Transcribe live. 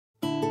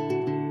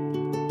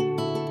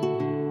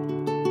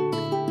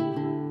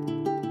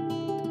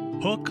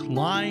Hook,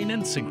 Line,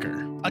 and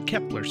Sinker, a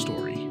Kepler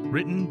story,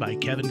 written by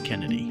Kevin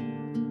Kennedy.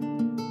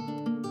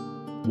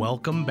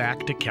 Welcome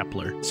back to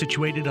Kepler.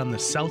 Situated on the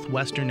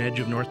southwestern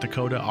edge of North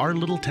Dakota, our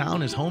little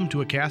town is home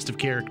to a cast of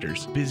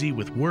characters. Busy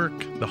with work,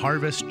 the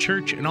harvest,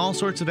 church, and all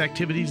sorts of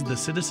activities, the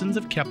citizens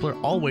of Kepler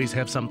always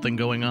have something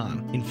going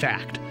on. In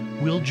fact,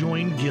 we'll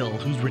join Gil,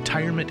 whose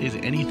retirement is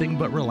anything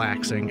but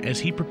relaxing, as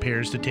he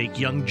prepares to take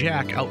young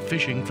Jack out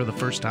fishing for the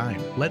first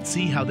time. Let's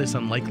see how this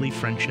unlikely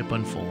friendship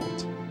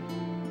unfolds.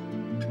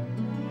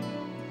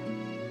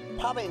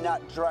 Probably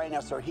not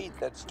dryness or heat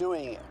that's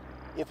doing it.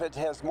 If it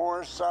has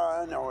more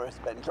sun or it's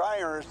been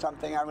drier or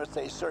something, I would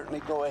say certainly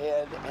go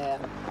ahead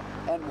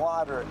and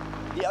water it.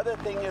 The other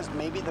thing is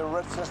maybe the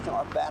root system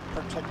of that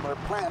particular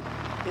plant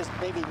is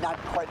maybe not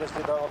quite as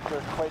developed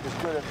or quite as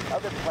good as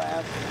other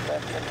plants. If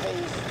that's the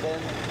case,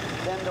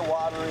 then the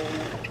watering.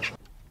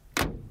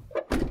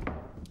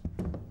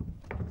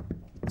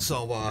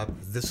 So,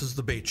 this is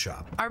the bait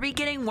shop. Are we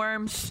getting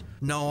worms?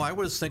 No, I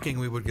was thinking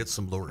we would get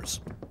some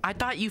lures. I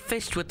thought you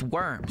fished with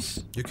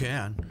worms. You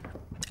can.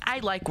 I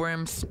like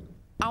worms.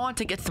 I want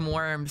to get some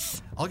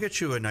worms. I'll get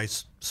you a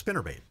nice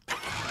spinnerbait.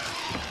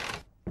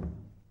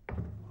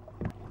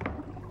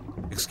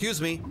 Excuse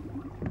me.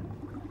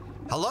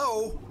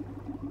 Hello?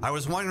 I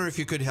was wondering if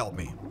you could help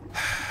me.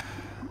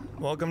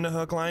 Welcome to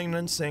Hook, Line,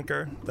 and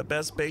Sinker, the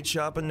best bait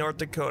shop in North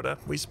Dakota.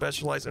 We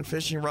specialize in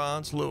fishing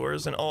rods,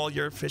 lures, and all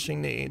your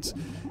fishing needs.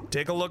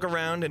 Take a look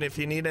around, and if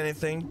you need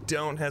anything,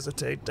 don't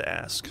hesitate to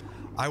ask.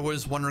 I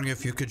was wondering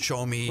if you could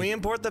show me... We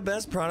import the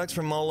best products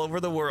from all over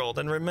the world,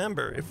 and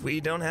remember, if we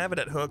don't have it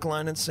at Hook,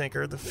 Line, and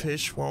Sinker, the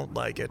fish won't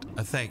like it.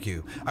 Thank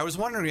you. I was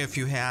wondering if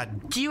you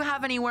had... Do you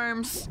have any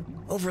worms?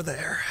 Over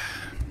there.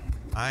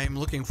 I'm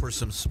looking for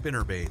some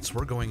spinnerbaits.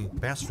 We're going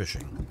bass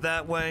fishing.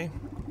 That way.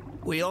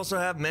 We also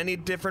have many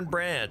different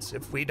brands.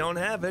 If we don't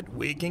have it,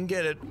 we can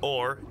get it,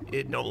 or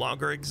it no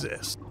longer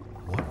exists.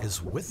 What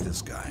is with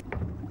this guy?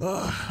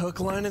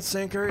 Hook, Line, and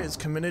Sinker is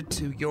committed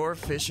to your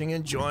fishing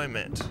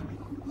enjoyment.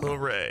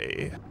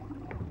 Hooray.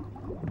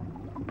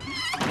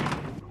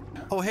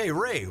 Oh, hey,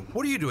 Ray,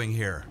 what are you doing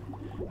here?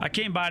 I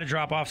came by to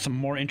drop off some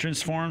more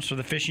entrance forms for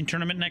the fishing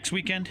tournament next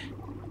weekend.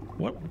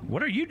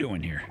 What are you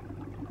doing here?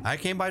 I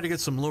came by to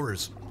get some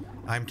lures.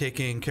 I'm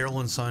taking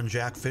Carolyn's son,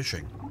 Jack,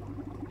 fishing.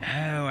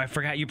 Oh, I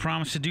forgot you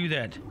promised to do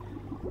that.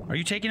 Are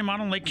you taking him out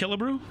on Lake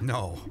Killebrew?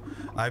 No,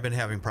 I've been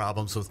having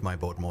problems with my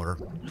boat motor.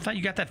 I thought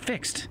you got that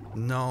fixed.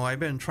 No, I've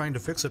been trying to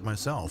fix it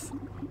myself.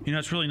 You know,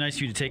 it's really nice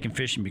of you to take him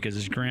fishing because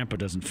his grandpa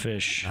doesn't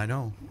fish. I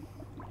know.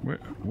 Where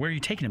are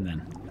you taking him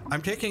then?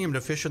 I'm taking him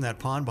to fish in that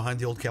pond behind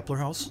the old Kepler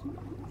house.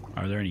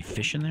 Are there any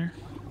fish in there?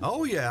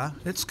 Oh, yeah.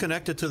 It's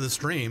connected to the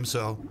stream,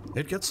 so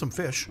it gets some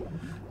fish.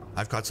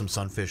 I've caught some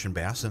sunfish and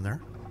bass in there.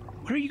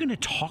 What are you going to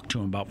talk to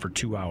him about for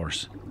 2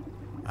 hours?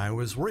 I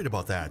was worried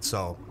about that,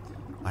 so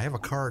I have a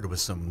card with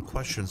some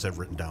questions I've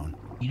written down.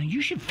 You know,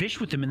 you should fish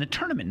with him in the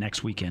tournament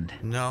next weekend.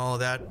 No,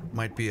 that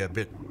might be a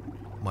bit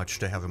much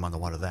to have him on the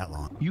water that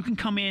long. You can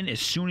come in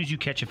as soon as you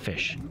catch a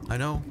fish. I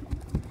know.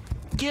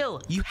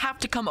 Gil, you have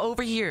to come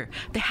over here.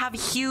 They have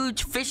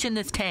huge fish in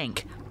this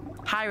tank.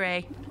 Hi,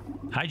 Ray.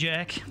 Hi,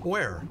 Jack.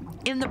 Where?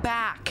 In the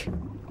back.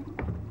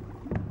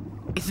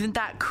 Isn't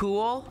that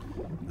cool?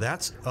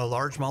 That's a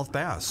largemouth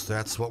bass.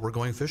 That's what we're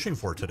going fishing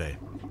for today.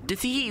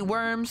 Does he eat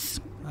worms?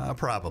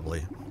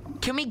 Probably.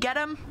 Can we get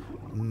him?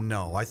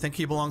 No, I think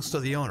he belongs to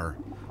the owner.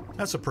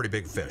 That's a pretty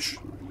big fish.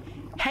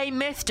 Hey,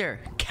 mister,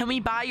 can we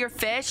buy your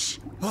fish?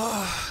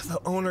 The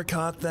owner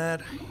caught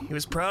that. He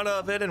was proud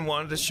of it and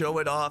wanted to show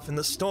it off in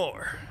the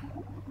store.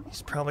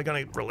 He's probably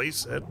going to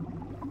release it.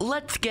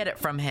 Let's get it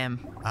from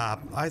him.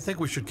 I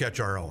think we should catch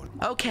our own.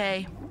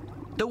 Okay.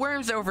 The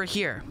worms are over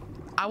here.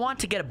 I want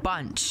to get a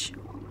bunch.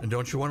 And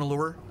don't you want a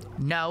lure?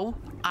 No,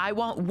 I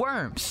want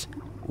worms.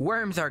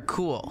 Worms are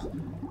cool.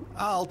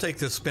 I'll take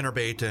this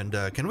spinnerbait,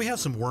 and can we have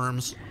some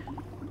worms?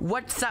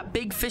 What's that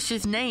big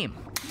fish's name?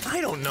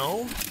 I don't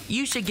know.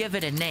 You should give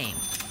it a name.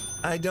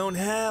 I don't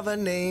have a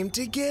name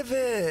to give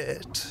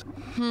it.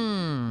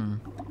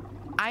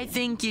 I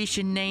think you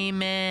should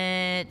name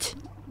it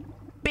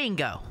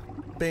Bingo.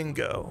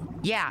 Bingo.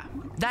 Yeah,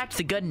 that's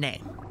a good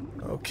name.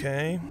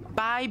 Okay.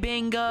 Bye,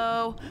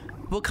 Bingo.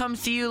 We'll come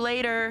see you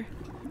later.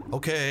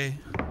 Okay.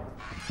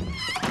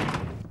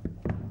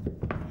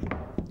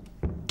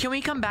 Can we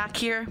come back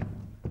here?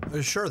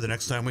 Sure, the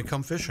next time we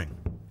come fishing.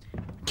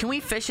 Can we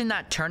fish in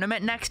that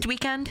tournament next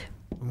weekend?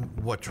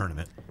 What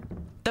tournament?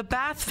 The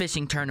bass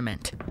fishing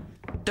tournament.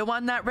 The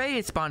one that Ray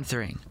is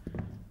sponsoring.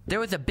 There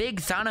was a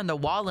big sign on the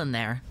wall in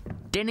there.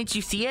 Didn't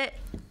you see it?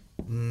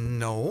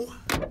 No.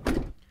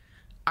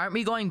 Aren't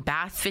we going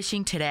bass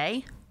fishing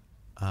today?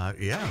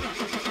 Yeah.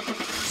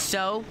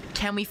 So,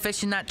 can we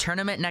fish in that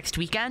tournament next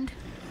weekend?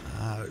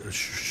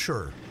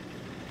 Sure.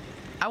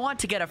 I want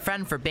to get a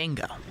friend for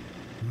Bingo.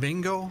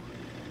 Bingo?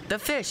 The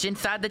fish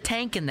inside the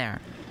tank in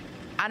there.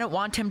 I don't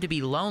want him to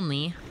be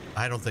lonely.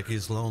 I don't think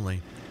he's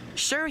lonely.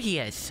 Sure he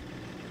is.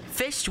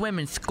 Fish swim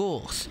in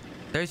schools.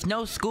 There's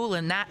no school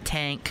in that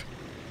tank.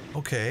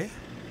 Okay.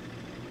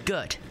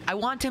 Good. I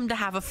want him to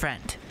have a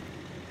friend.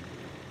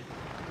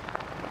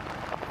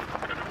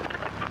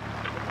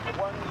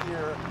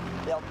 year,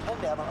 they'll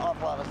tend to have an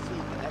awful lot of seed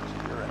the next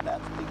year, and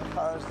that's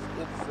because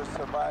it's the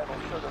survival,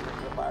 sort of the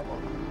survival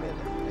of the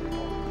fittest.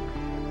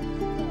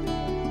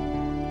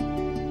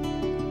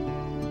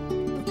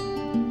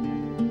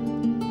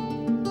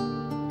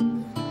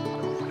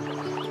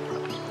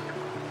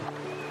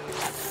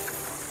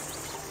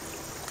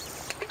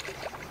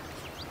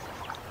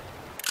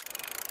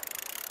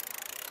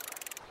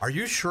 Are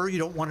you sure you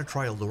don't want to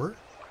try a lure?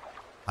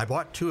 I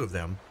bought 2 of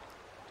them.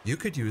 You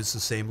could use the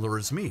same lure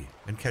as me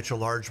and catch a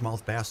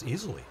largemouth bass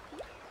easily.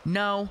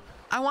 No,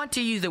 I want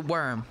to use a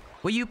worm.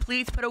 Will you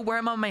please put a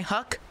worm on my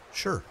hook?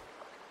 Sure.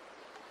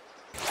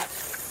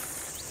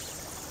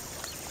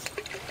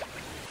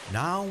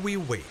 Now we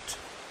wait.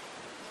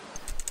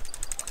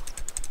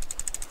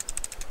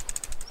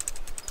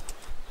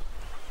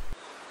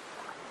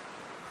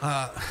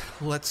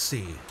 Let's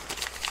see.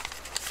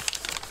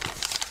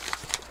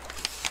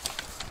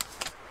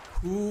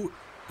 Who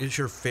is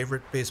your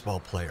favorite baseball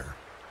player?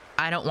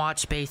 I don't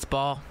watch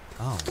baseball.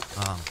 Oh,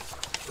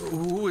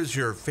 who is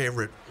your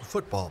favorite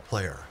football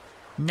player?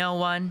 No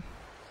one.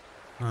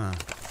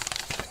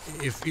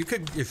 If you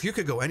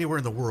could go anywhere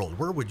in the world,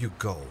 where would you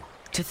go?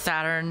 To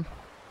Saturn.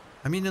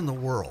 I mean in the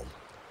world.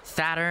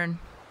 Saturn.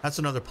 That's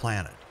another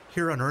planet.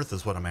 Here on Earth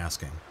is what I'm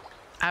asking.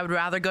 I would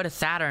rather go to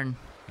Saturn.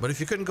 But if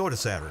you couldn't go to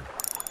Saturn,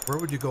 where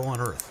would you go on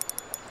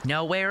Earth?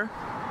 Nowhere.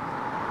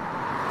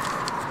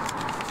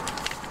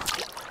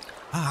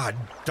 Ah,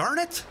 darn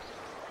it!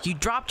 You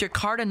dropped your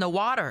card in the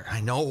water. I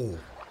know.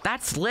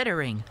 That's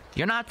littering.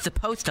 You're not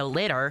supposed to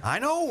litter. I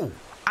know.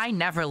 I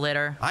never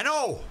litter. I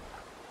know.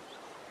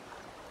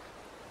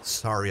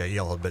 Sorry I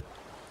yelled, but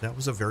that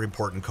was a very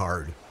important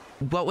card.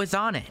 What was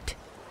on it?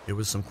 It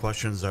was some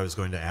questions I was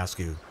going to ask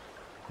you.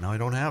 Now I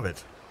don't have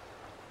it.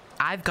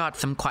 I've got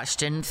some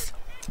questions.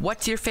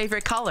 What's your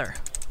favorite color?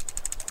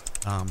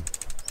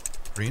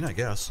 Green, I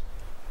guess.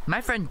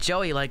 My friend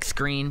Joey likes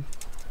green.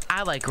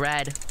 I like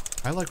red.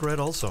 I like red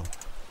also.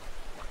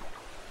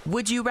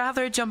 Would you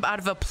rather jump out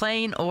of a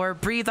plane or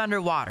breathe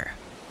underwater?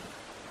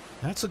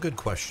 That's a good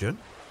question.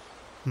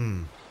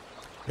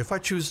 If I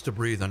choose to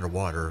breathe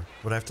underwater,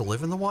 would I have to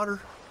live in the water?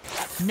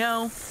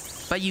 No,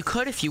 but you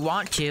could if you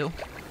want to.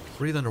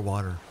 Breathe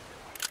underwater.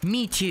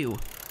 Me too.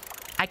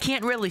 I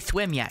can't really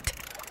swim yet.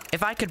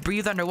 If I could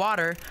breathe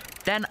underwater,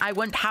 then I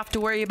wouldn't have to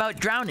worry about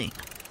drowning.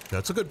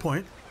 That's a good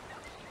point.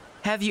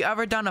 Have you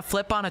ever done a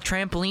flip on a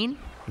trampoline?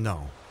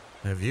 No.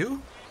 Have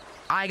you?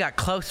 I got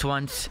close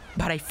once,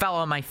 but I fell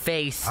on my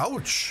face.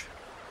 Ouch!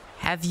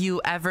 Have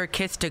you ever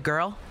kissed a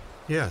girl?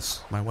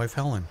 Yes, my wife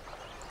Helen.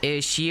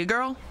 Is she a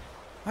girl?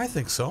 I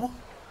think so.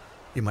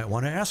 You might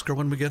want to ask her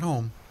when we get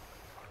home.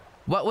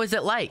 What was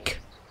it like?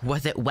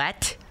 Was it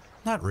wet?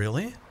 Not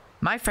really.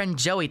 My friend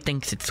Joey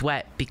thinks it's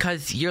wet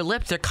because your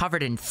lips are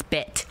covered in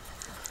spit.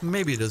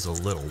 Maybe it is a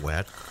little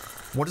wet.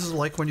 What is it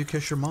like when you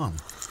kiss your mom?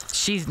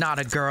 She's not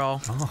a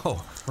girl.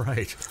 Oh,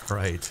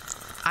 right.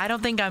 I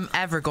don't think I'm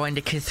ever going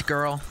to kiss a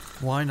girl.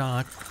 Why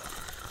not?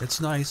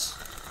 It's nice.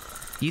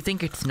 You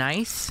think it's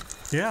nice?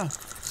 Yeah,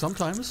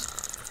 sometimes.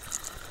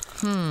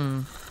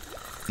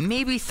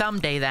 Maybe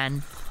someday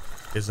then.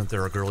 Isn't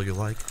there a girl you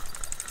like?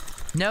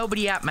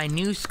 Nobody at my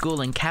new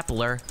school in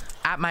Kepler.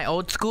 At my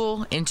old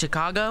school in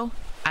Chicago,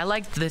 I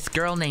liked this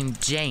girl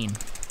named Jane.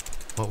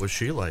 What was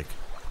she like?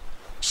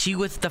 She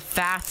was the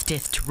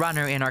fastest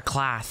runner in our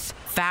class.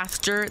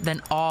 Faster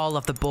than all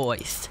of the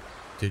boys.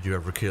 Did you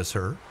ever kiss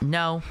her?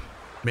 No.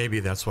 Maybe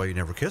that's why you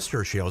never kissed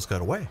her. She always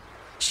got away.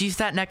 She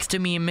sat next to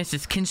me in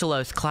Mrs.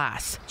 Kinselow's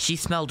class. She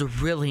smelled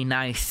really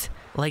nice,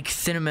 like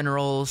cinnamon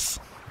rolls.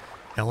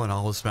 Helen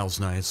always smells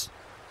nice.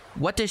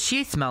 What does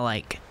she smell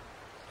like?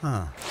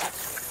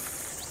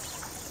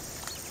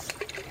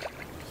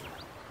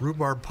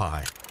 Rhubarb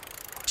pie.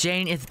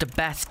 Jane is the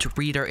best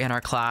reader in our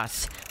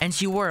class, and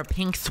she wore a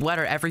pink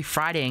sweater every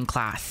Friday in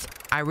class.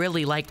 I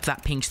really liked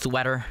that pink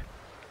sweater.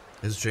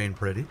 Is Jane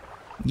pretty?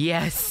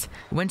 Yes.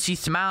 When she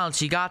smiled,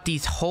 she got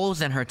these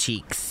holes in her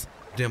cheeks.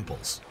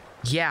 Dimples.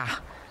 Yeah.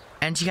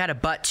 And she had a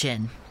butt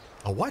chin.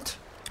 A what?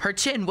 Her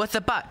chin was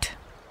a butt.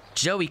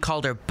 Joey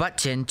called her butt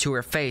chin to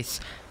her face,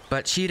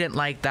 but she didn't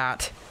like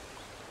that.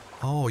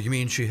 Oh, you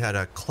mean she had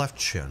a cleft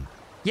chin?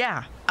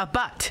 Yeah, a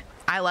butt.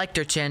 I liked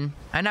her chin.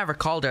 I never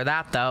called her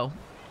that, though.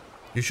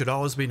 You should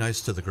always be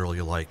nice to the girl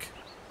you like.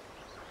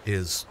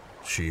 Is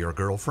she your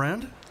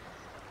girlfriend?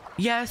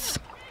 Yes,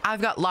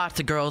 I've got lots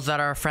of girls that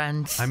are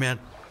friends. I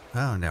meant,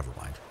 oh, never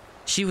mind.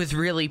 She was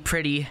really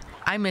pretty.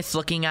 I miss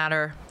looking at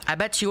her. I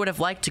bet she would have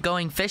liked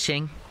going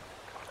fishing.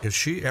 If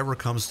she ever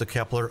comes to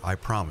Kepler, I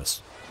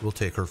promise, we'll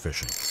take her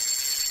fishing.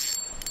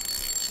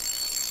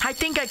 I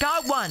think I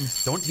got one.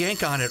 Don't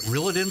yank on it.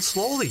 Reel it in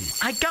slowly.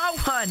 I got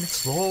one.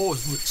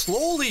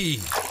 Slowly.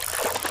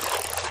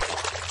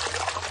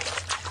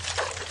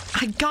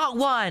 I got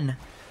one.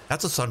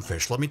 That's a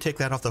sunfish. Let me take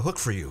that off the hook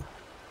for you.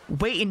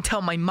 Wait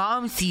until my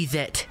mom sees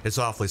it. It's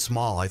awfully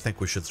small. I think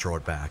we should throw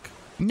it back.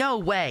 No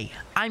way.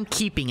 I'm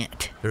keeping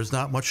it. There's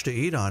not much to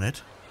eat on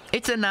it.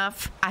 It's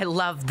enough. I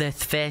love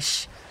this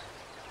fish.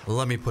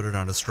 Let me put it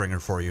on a stringer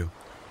for you.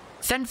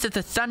 Since it's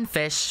a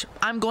sunfish,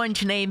 I'm going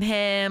to name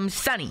him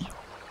Sunny.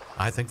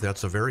 I think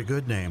that's a very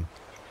good name.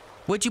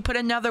 Would you put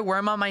another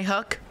worm on my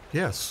hook?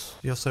 Yes,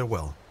 I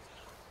will.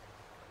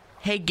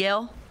 Hey,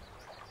 Gil.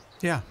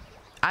 Yeah.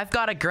 I've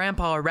got a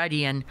grandpa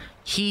already, and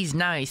he's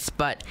nice,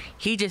 but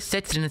he just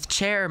sits in his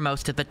chair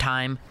most of the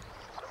time.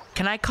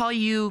 Can I call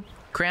you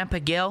Grandpa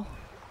Gil?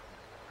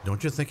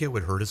 Don't you think it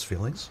would hurt his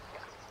feelings?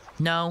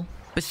 No.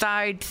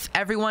 Besides,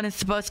 everyone is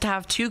supposed to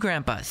have 2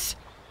 grandpas.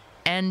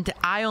 And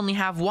I only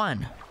have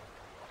one.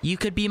 You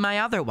could be my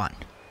other one.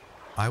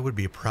 I would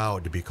be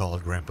proud to be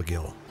called Grandpa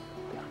Gil.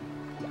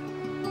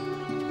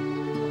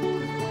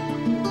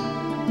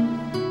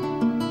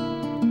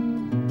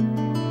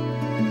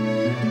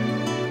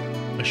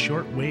 A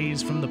short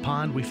ways from the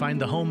pond, we find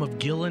the home of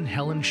Gil and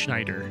Helen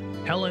Schneider.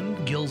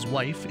 Helen, Gil's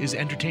wife, is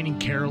entertaining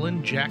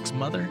Carolyn, Jack's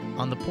mother,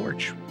 on the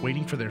porch,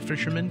 waiting for their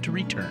fishermen to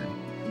return.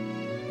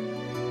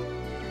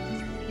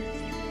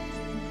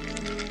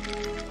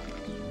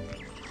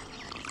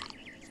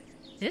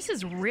 This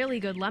is really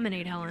good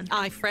lemonade, Helen.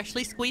 I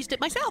freshly squeezed it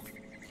myself.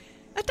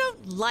 I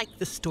don't like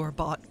the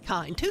store-bought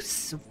kind. Too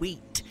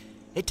sweet.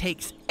 It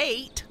takes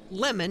 8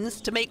 lemons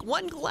to make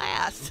 1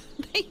 glass.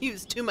 They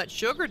use too much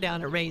sugar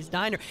down at Ray's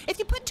Diner. If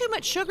you put too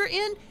much sugar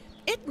in,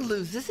 it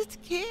loses its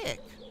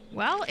kick.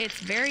 Well, it's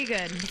very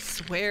good. I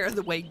swear,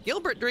 the way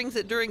Gilbert drinks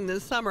it during the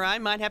summer, I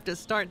might have to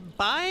start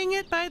buying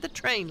it by the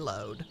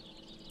trainload.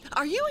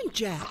 Are you and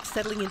Jack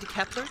settling into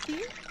Kepler,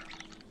 dear?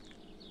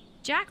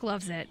 Jack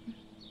loves it.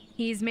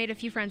 He's made a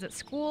few friends at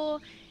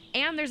school,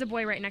 and there's a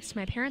boy right next to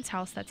my parents'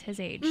 house that's his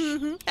age.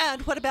 Mm-hmm.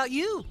 And what about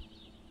you?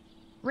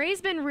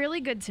 Ray's been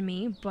really good to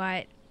me,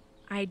 but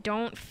I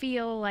don't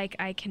feel like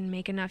I can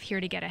make enough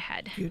here to get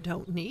ahead. You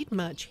don't need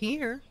much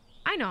here.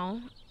 I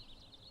know.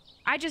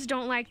 I just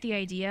don't like the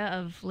idea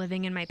of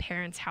living in my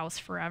parents' house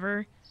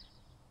forever.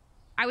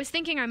 I was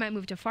thinking I might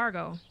move to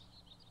Fargo.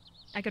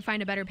 I could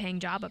find a better paying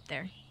job up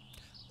there.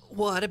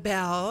 What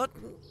about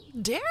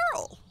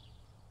Daryl?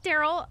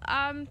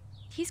 Daryl,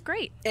 he's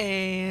great.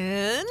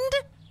 And?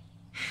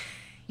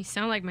 You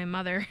sound like my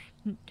mother.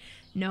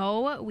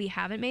 No, we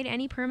haven't made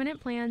any permanent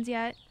plans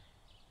yet.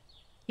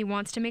 He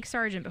wants to make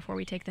sergeant before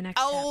we take the next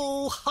step.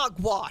 Oh,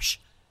 hogwash.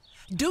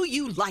 Do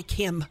you like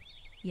him?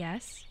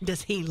 Yes,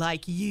 Does he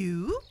like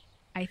you?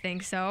 I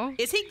think so.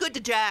 Is he good to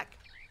Jack?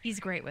 He's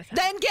great with him.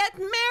 Then get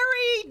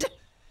married!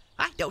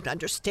 I don't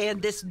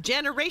understand this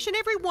generation.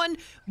 Everyone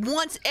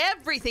wants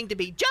everything to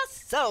be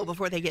just so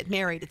before they get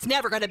married. It's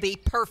never going to be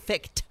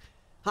perfect.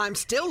 I'm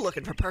still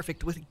looking for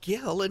perfect with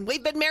Gil, and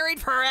we've been married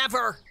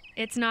forever.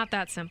 It's not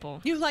that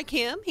simple. You like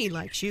him, he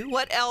likes you.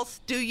 What else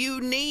do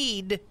you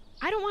need?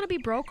 I don't want to be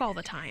broke all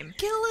the time.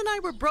 Gil and I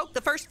were broke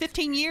the first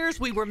 15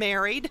 years we were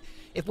married.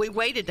 If we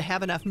waited to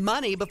have enough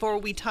money before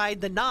we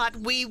tied the knot,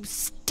 we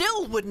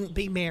still wouldn't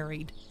be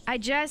married. I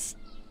just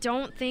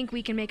don't think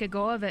we can make a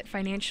go of it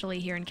financially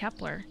here in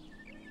Kepler.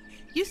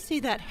 You see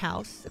that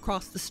house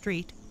across the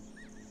street?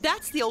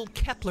 That's the old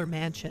Kepler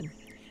mansion.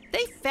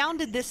 They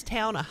founded this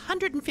town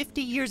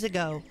 150 years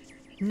ago.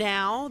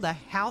 Now the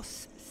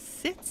house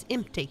sits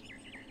empty.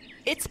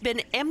 It's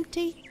been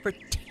empty for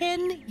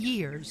 10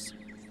 years.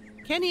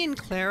 Kenny and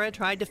Clara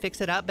tried to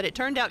fix it up, but it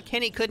turned out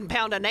Kenny couldn't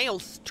pound a nail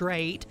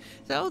straight,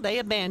 so they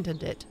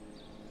abandoned it.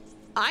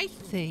 I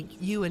think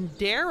you and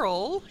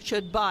Daryl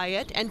should buy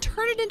it and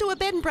turn it into a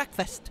bed and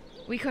breakfast.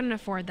 We couldn't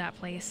afford that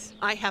place.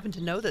 I happen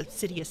to know the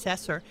city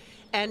assessor,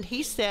 and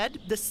he said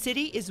the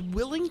city is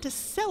willing to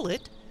sell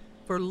it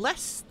for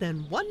less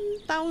than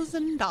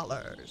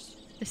 $1,000.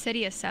 The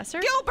city assessor?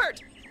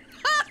 Gilbert!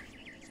 Ha!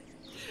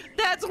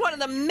 That's one of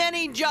the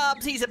many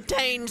jobs he's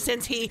obtained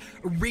since he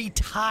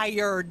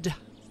retired.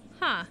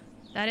 Huh.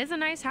 That is a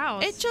nice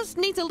house. It just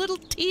needs a little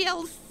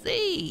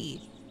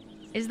TLC.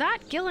 Is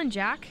that Gil and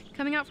Jack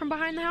coming out from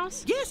behind the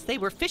house? Yes, they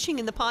were fishing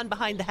in the pond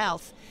behind the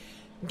house.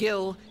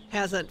 Gil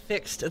hasn't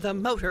fixed the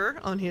motor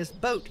on his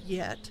boat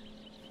yet.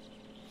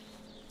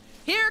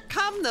 Here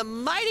come the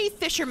mighty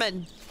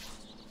fishermen.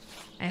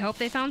 I hope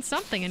they found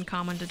something in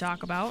common to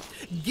talk about.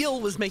 Gil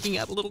was making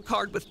out a little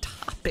card with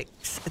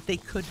topics that they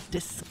could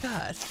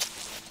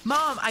discuss.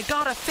 Mom, I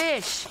got a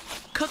fish.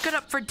 Cook it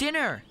up for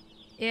dinner.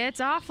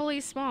 It's awfully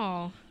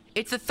small.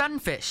 It's a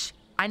sunfish.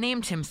 I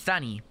named him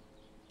Sunny.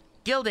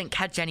 Gil didn't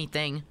catch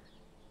anything.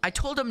 I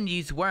told him to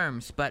use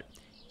worms, but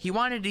he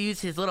wanted to use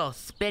his little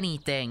spinny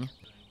thing.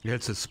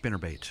 It's a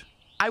spinnerbait.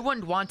 I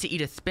wouldn't want to eat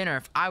a spinner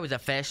if I was a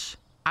fish.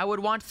 I would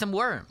want some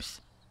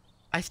worms.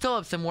 I still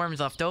have some worms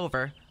left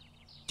over.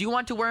 Do you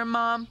want a worm,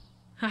 Mom?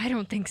 I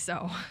don't think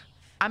so.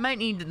 I might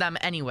need them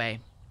anyway.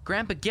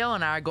 Grandpa Gil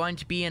and I are going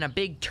to be in a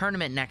big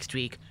tournament next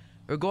week.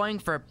 We're going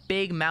for a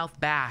big mouth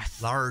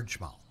bass.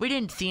 Largemouth. We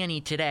didn't see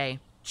any today,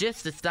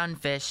 just the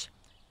sunfish.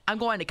 I'm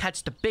going to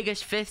catch the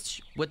biggest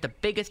fish with the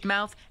biggest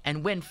mouth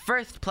and win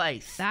first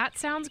place. That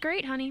sounds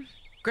great, honey.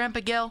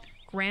 Grandpa Gil?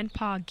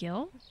 Grandpa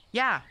Gil?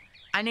 Yeah,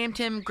 I named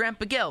him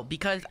Grandpa Gil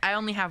because I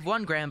only have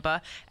one grandpa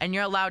and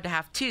you're allowed to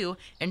have 2,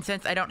 and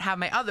since I don't have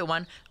my other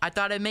one, I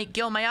thought I'd make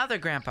Gil my other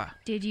grandpa.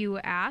 Did you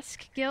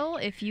ask Gil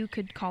if you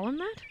could call him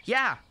that?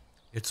 Yeah.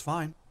 It's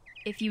fine.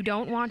 If you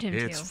don't want him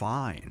to. It's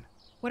fine.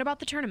 What about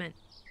the tournament?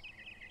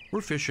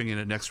 We're fishing in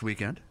it next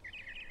weekend.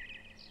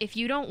 if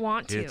you don't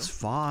want to. It's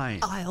fine.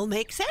 I'll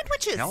make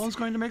sandwiches. Helen's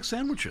going to make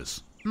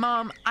sandwiches.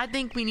 Mom, I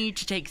think we need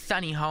to take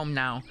Sonny home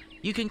now.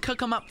 You can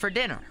cook him up for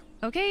dinner.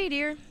 Okay,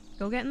 dear.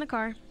 Go get in the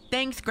car.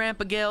 Thanks,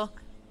 Grandpa Gil.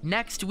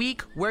 Next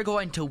week, we're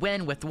going to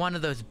win with one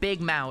of those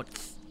big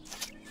mouths.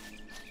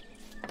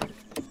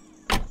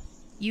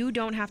 You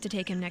don't have to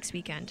take him next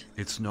weekend.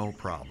 It's no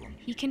problem.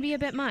 He can be a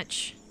bit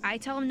much. I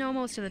tell him no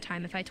most of the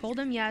time. If I told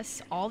him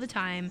yes all the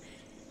time,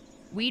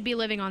 we'd be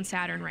living on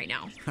Saturn right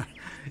now.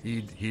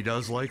 He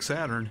does like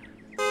Saturn.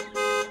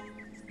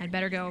 I'd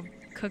better go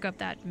cook up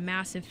that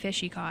massive fish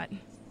he caught.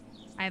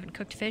 I haven't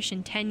cooked fish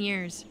in 10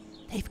 years.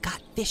 They've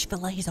got fish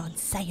fillets on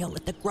sale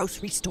at the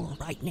grocery store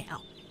right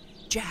now.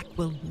 Jack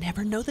will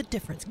never know the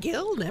difference.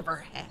 Gil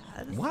never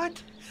has.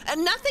 What?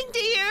 Nothing,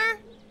 dear.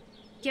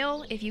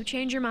 Gil, if you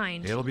change your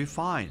mind. It'll be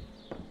fine.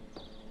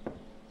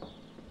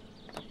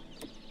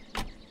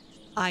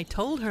 I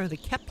told her the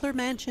Kepler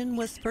mansion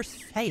was for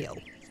sale.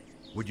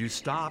 Would you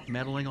stop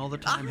meddling all the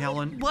time,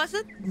 Helen? I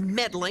wasn't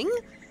meddling.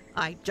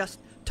 I just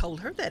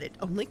told her that it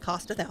only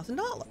cost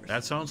 $1,000.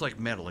 That sounds like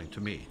meddling to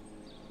me.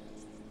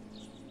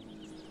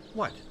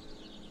 What?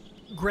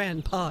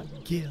 Grandpa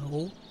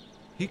Gil.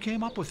 He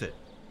came up with it,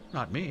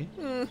 not me.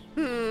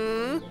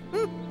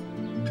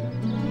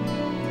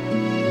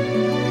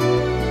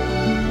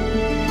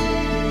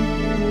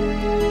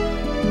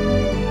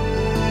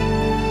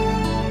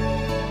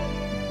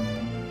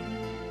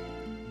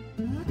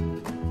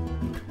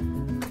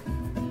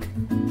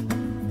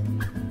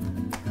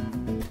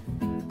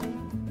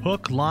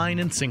 Hook, Line,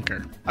 and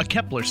Sinker, a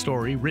Kepler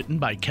story written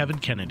by Kevin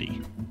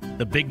Kennedy.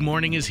 The big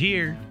morning is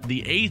here.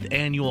 The 8th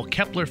annual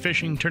Kepler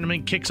fishing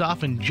tournament kicks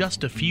off in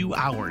just a few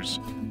hours.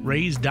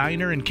 Ray's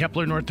Diner in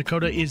Kepler, North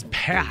Dakota is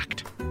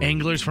packed.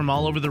 Anglers from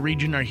all over the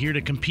region are here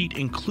to compete,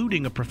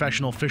 including a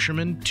professional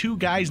fisherman, 2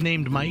 guys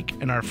named Mike,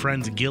 and our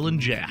friends Gil and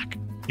Jack.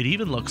 It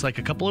even looks like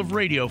a couple of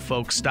radio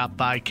folks stopped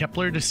by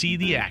Kepler to see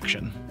the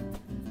action.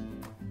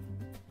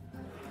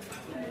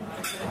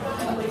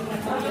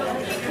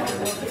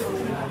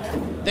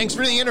 Thanks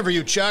for the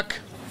interview, Chuck.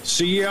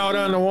 See you out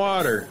on the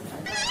water.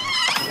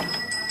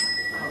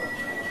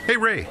 Hey,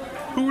 Ray,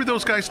 who were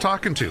those guys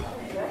talking to?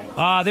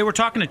 They were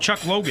talking to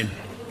Chuck Logan.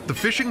 The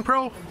fishing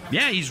pro?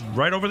 Yeah, he's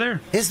right over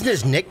there. Isn't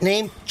his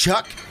nickname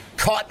Chuck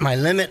Caught My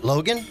Limit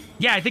Logan?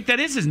 Yeah, I think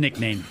that is his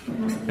nickname.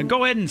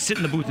 Go ahead and sit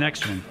in the booth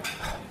next to him.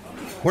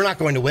 We're not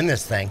going to win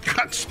this thing.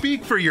 God,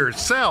 speak for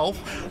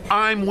yourself.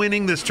 I'm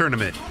winning this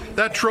tournament.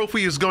 That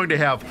trophy is going to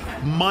have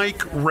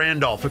Mike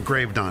Randolph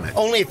engraved on it.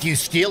 Only if you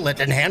steal it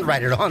and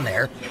handwrite it on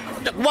there.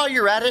 While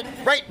you're at it,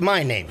 write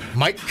my name,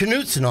 Mike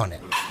Knutson, on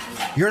it.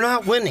 You're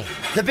not winning.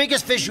 The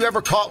biggest fish you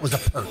ever caught was a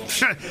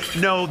perch.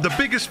 No, the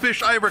biggest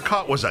fish I ever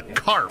caught was a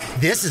carp.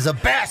 This is a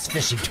bass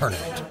fishing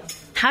tournament.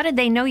 How did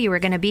they know you were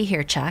going to be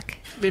here, Chuck?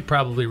 They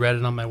probably read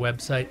it on my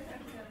website.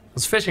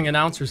 Those fishing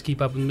announcers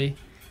keep up with me.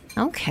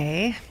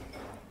 Okay.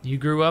 You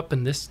grew up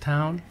in this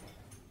town?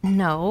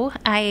 No,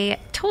 I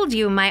told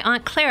you my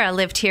Aunt Clara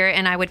lived here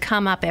and I would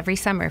come up every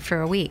summer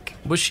for a week.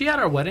 Was she at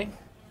our wedding?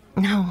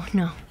 No,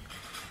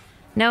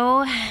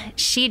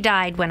 she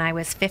died when I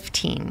was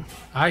 15.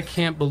 I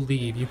can't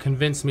believe you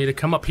convinced me to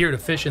come up here to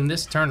fish in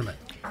this tournament.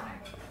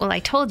 Well, I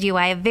told you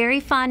I have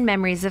very fond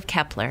memories of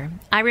Kepler.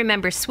 I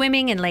remember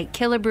swimming in Lake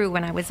Killebrew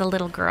when I was a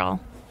little girl.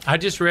 I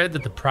just read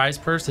that the prize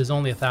purse is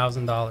only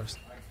 $1,000.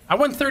 I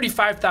won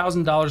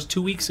 $35,000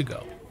 2 weeks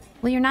ago.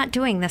 Well, you're not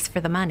doing this for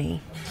the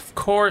money. Of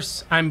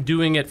course I'm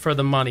doing it for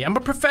the money. I'm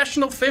a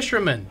professional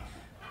fisherman.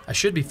 I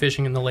should be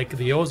fishing in the Lake of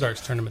the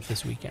Ozarks tournament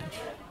this weekend.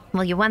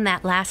 Well, you won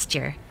that last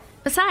year.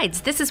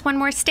 Besides, this is one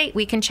more state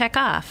we can check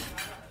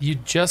off. You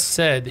just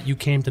said that you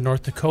came to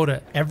North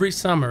Dakota every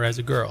summer as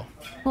a girl.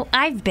 Well,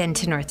 I've been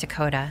to North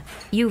Dakota.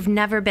 You've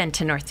never been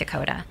to North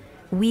Dakota.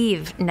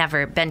 We've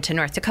never been to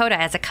North Dakota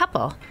as a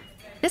couple.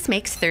 This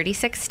makes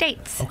 36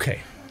 states.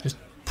 Okay, just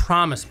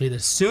promise me that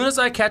as soon as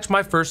I catch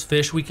my first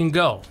fish, we can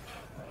go.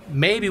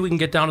 Maybe we can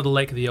get down to the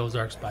Lake of the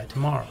Ozarks by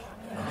tomorrow.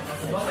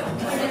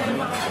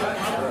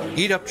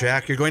 Eat up,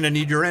 Jack. You're going to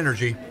need your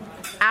energy.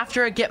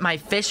 After I get my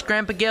fish,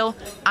 Grandpa Gil,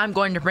 I'm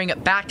going to bring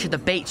it back to the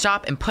bait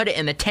shop and put it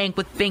in the tank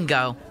with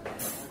Bingo.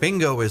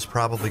 Bingo is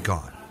probably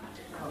gone.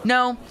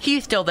 No,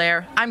 he's still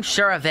there. I'm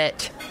sure of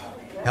it.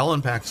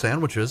 Helen packed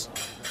sandwiches.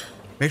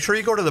 Make sure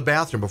you go to the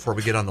bathroom before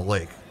we get on the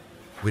lake.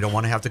 We don't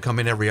want to have to come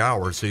in every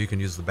hour so you can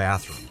use the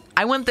bathroom.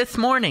 I went this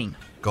morning.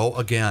 Go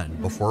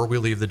again before we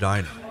leave the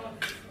diner.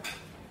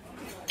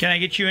 Can I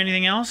get you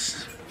anything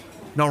else?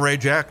 No, Ray,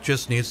 Jack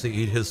just needs to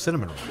eat his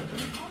cinnamon roll.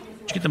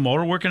 Did you get the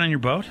motor working on your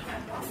boat?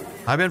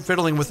 I've been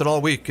fiddling with it all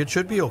week. It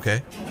should be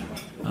okay.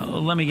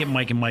 Let me get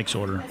Mike and Mike's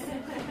order.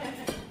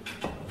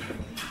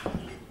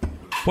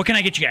 What can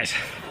I get you guys?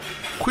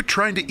 Quit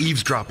trying to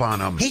eavesdrop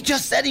on him. He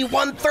just said he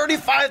won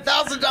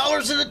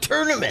 $35,000 in a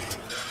tournament.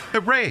 Hey,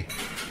 Ray,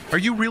 are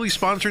you really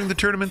sponsoring the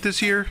tournament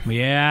this year?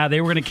 Yeah,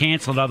 they were going to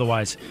cancel it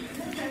otherwise.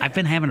 I've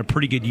been having a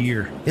pretty good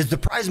year. Is the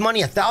prize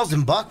money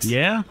 $1,000?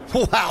 Yeah.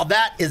 Wow,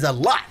 that is a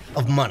lot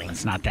of money.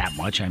 It's not that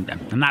much. I'm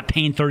not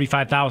paying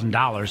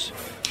 $35,000.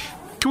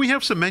 Can we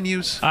have some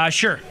menus?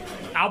 Sure.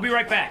 I'll be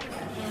right back.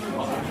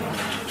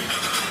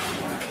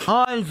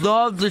 I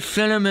love the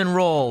cinnamon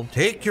roll.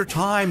 Take your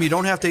time. You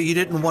don't have to eat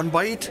it in one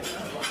bite.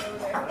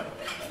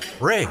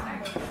 Ray,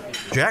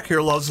 Jack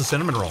here loves the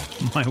cinnamon roll.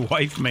 My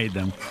wife made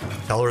them.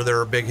 Tell her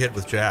they're a big hit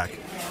with Jack.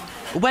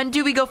 When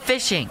do we go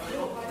fishing?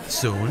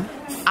 Soon.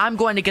 I'm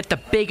going to get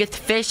the biggest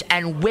fish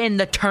and win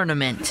the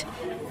tournament.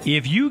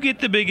 If you get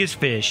the biggest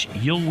fish,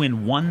 you'll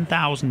win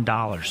 $1,000.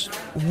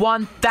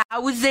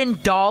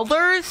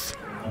 $1,000?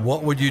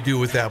 What would you do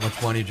with that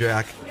much money,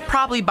 Jack?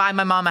 Probably buy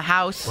my mom a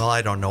house. Well,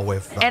 I don't know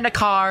if... and a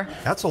car.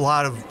 That's a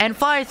lot of... And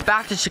fly us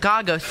back to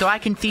Chicago so I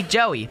can see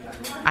Joey.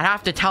 I'd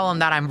have to tell him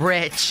that I'm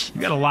rich.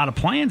 You got a lot of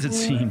plans, it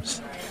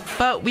seems.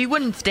 But we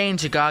wouldn't stay in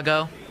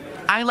Chicago.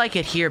 I like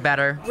it here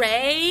better.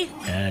 Ray?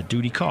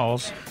 Duty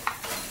calls.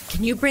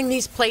 Can you bring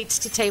these plates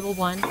to table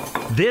 1?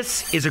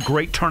 This is a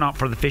great turnout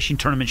for the fishing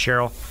tournament,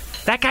 Cheryl.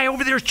 That guy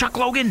over there is Chuck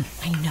Logan.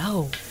 I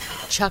know.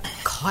 Chuck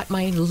caught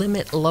my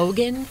limit,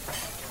 Logan.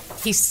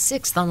 He's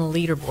 6th on the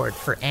leaderboard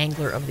for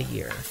Angler of the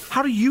Year.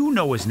 How do you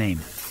know his name?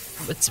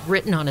 It's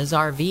written on his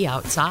RV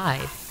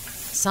outside.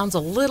 Sounds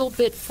a little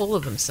bit full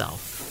of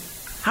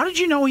himself. How did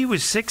you know he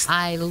was 6th?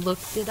 I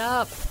looked it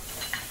up.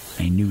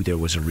 I knew there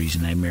was a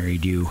reason I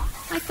married you.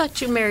 I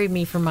thought you married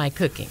me for my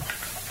cooking.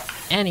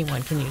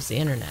 Anyone can use the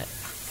internet.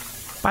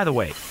 By the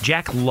way,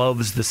 Jack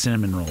loves the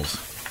cinnamon rolls.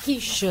 He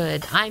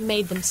should. I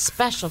made them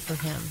special for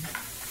him.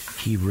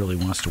 He really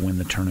wants to win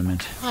the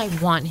tournament. I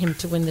want him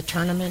to win the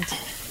tournament.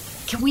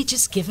 Can we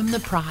just give him the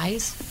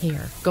prize?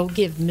 Here, go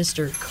give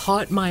Mr.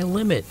 Caught My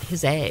Limit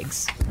his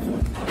eggs.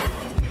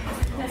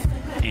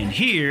 And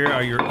here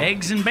are your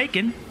eggs and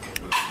bacon.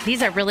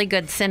 These are really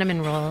good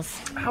cinnamon rolls.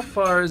 How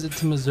far is it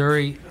to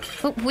Missouri?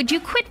 Would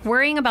you quit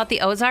worrying about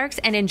the Ozarks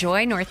and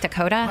enjoy North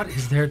Dakota? What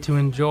is there to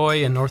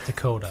enjoy in North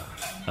Dakota?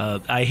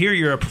 I hear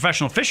you're a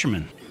professional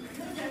fisherman.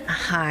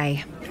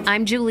 Hi,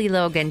 I'm Julie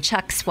Logan,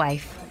 Chuck's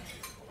wife.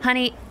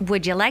 Honey,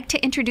 would you like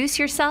to introduce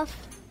yourself?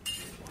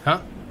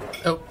 Huh?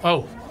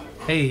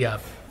 Hey,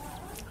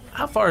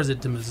 how far is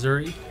it to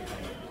Missouri?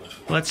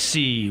 Let's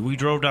see. We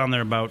drove down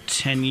there about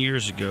 10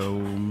 years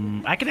ago.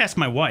 I could ask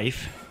my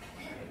wife.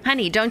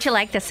 Honey, don't you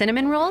like the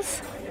cinnamon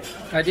rolls?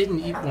 I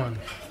didn't eat one.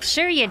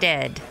 Sure you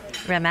did.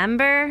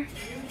 Remember?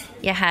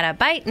 You had a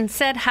bite and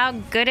said how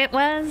good it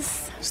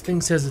was. This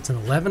thing says it's an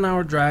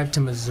 11-hour drive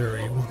to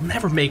Missouri. We'll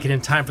never make it in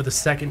time for the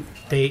second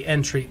day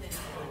entry.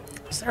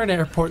 Is there an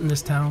airport in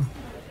this town?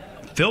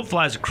 Phil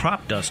flies a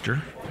crop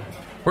duster.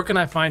 Where can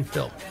I find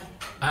Phil?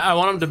 I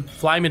want him to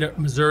fly me to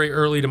Missouri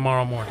early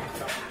tomorrow morning.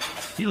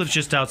 He lives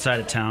just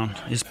outside of town.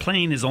 His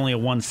plane is only a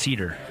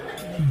one-seater.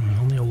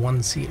 Only a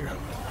one-seater.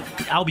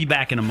 I'll be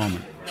back in a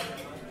moment.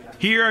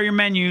 Here are your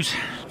menus.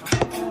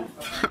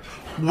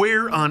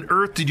 Where on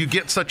earth did you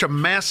get such a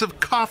massive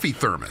coffee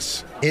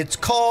thermos? It's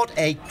called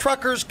a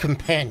trucker's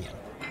companion.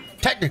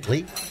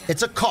 Technically,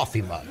 it's a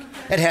coffee mug.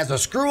 It has a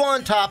screw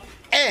on top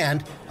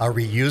and a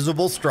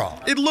reusable straw.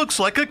 It looks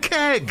like a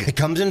keg. It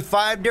comes in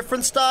 5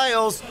 different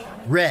styles: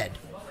 red,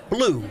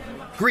 blue,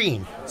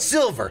 green,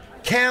 silver,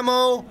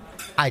 camo.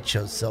 I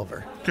chose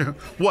silver.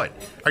 What?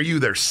 Are you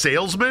their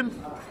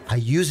salesman? I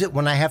use it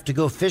when I have to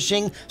go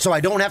fishing so I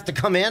don't have to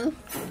come in.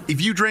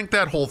 If you drank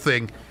that whole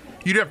thing,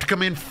 you'd have to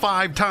come in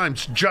 5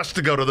 times just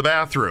to go to the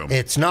bathroom.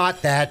 It's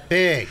not that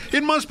big.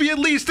 It must be at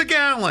least a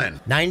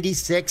gallon.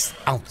 96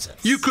 ounces.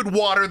 You could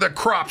water the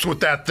crops with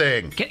that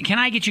thing. Can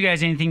I get you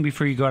guys anything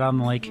before you go down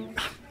the lake?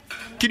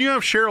 Can you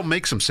have Cheryl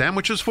make some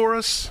sandwiches for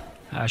us?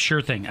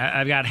 Sure thing.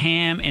 I've got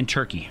ham and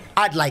turkey.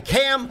 I'd like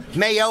ham,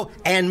 mayo,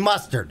 and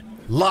mustard.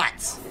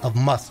 Lots of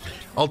mustard.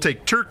 I'll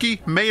take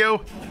turkey,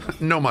 mayo,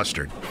 no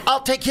mustard.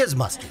 I'll take his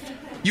mustard.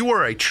 You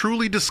are a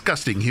truly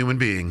disgusting human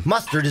being.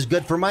 Mustard is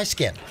good for my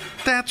skin.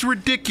 That's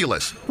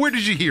ridiculous. Where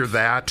did you hear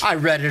that? I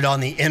read it on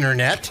the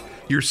internet.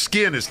 Your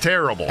skin is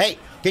terrible. Hey,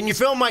 can you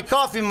fill my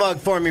coffee mug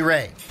for me,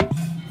 Ray?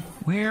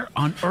 Where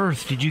on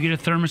earth did you get a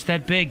thermos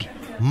that big?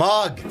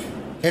 Mug.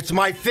 It's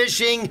my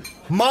fishing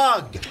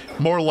mug.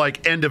 More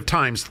like end of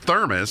times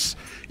thermos.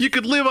 You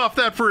could live off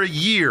that for a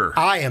year.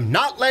 I am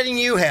not letting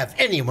you have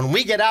any when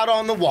we get out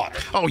on the water.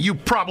 Oh, you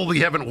probably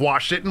haven't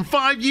washed it in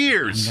 5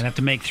 years. I'm gonna have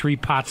to make 3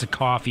 pots of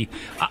coffee.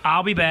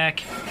 I'll be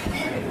back.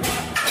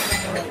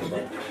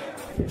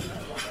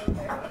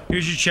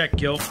 Here's your check,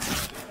 Gil.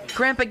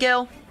 Grandpa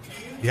Gil,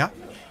 Yeah?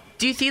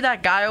 do you see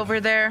that guy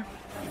over there?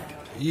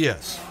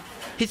 Yes.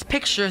 His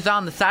picture's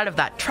on the side of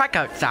that truck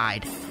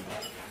outside.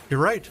 You're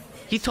right.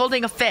 He's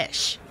holding a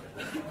fish.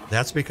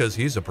 That's because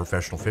he's a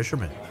professional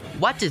fisherman.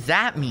 What does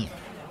that mean?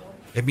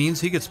 It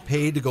means he gets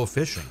paid to go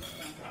fishing.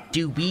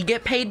 Do we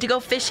get paid to go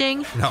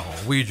fishing? No,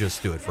 we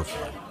just do it for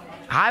fun.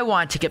 I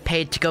want to get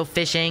paid to go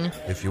fishing.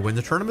 If you win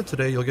the tournament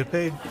today, you'll get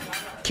paid.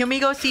 Can we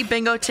go see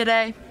Bingo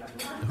today?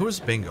 Who's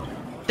Bingo?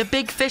 The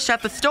big fish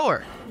at the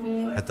store.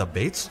 At the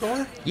bait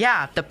store?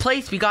 Yeah, the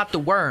place we got the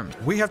worms.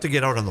 We have to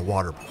get out on the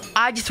water.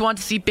 I just want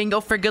to see Bingo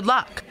for good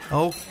luck.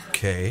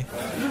 Okay.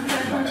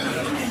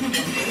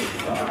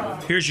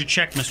 Here's your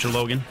check, Mr.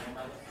 Logan.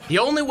 The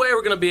only way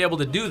we're going to be able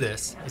to do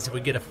this is if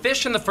we get a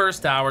fish in the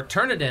first hour,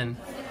 turn it in,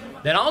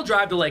 then I'll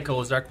drive to Lake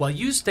Ozark while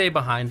you stay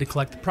behind to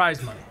collect the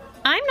prize money.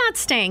 I'm not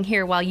staying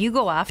here while you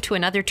go off to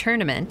another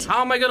tournament.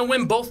 How am I going to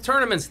win both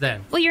tournaments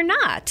then? Well, you're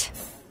not.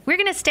 We're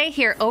going to stay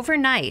here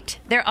overnight.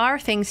 There are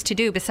things to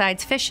do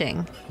besides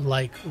fishing.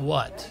 Like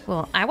what?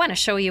 Well, I want to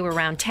show you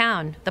around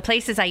town, the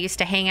places I used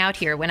to hang out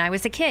here when I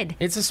was a kid.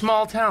 It's a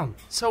small town.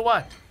 So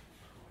what?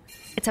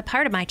 It's a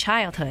part of my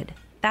childhood.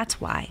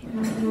 That's why.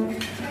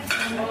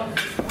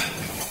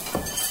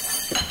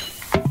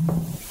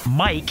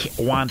 Mike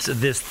wants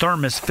this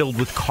thermos filled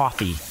with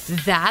coffee.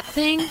 That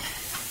thing?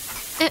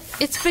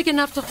 It's big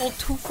enough to hold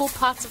 2 full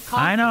pots of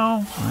coffee. I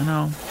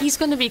know. He's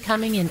going to be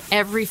coming in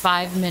every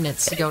 5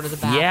 minutes to go to the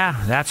bathroom.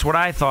 Yeah, that's what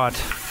I thought.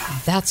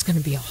 That's going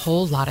to be a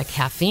whole lot of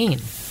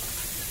caffeine.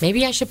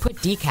 Maybe I should put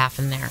decaf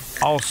in there.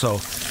 Also,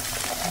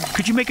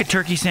 could you make a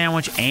turkey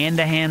sandwich and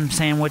a ham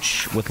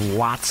sandwich with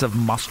lots of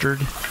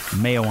mustard?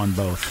 Mayo on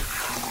both.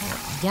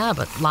 Yeah,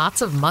 but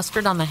lots of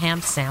mustard on the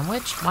ham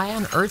sandwich? Why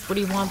on earth would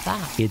he want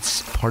that?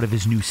 It's part of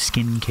his new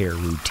skincare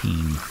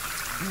routine.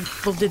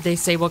 Well, did they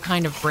say what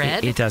kind of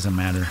bread? It doesn't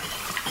matter.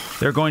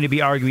 They're going to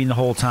be arguing the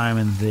whole time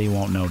and they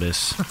won't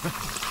notice.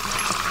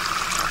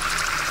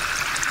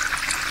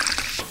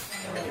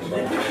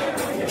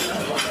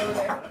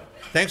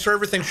 Thanks for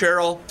everything,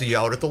 Cheryl. See you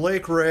out at the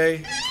lake,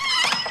 Ray.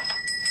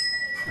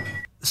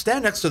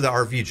 Stand next to the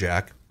RV,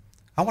 Jack.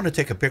 I want to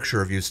take a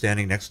picture of you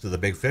standing next to the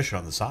big fish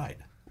on the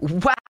side.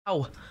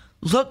 Wow!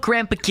 Look,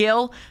 Grandpa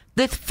Gil,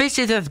 this fish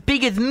is as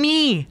big as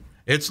me!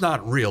 It's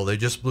not real. They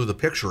just blew the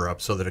picture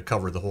up so that it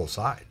covered the whole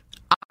side.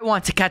 I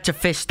want to catch a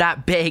fish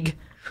that big.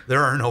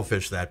 There are no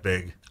fish that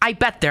big. I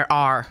bet there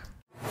are.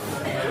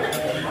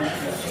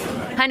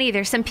 Honey,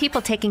 there's some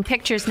people taking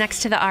pictures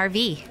next to the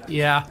RV.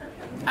 Yeah,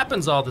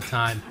 happens all the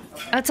time.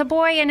 It's a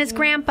boy and his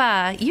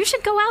grandpa. You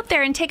should go out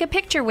there and take a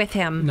picture with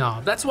him.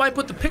 No, that's why I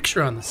put the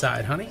picture on the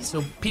side, honey,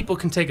 so people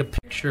can take a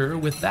picture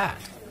with that.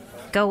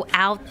 Go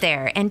out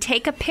there and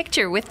take a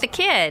picture with the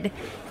kid.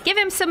 Give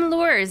him some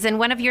lures and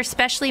one of your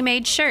specially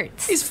made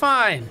shirts. He's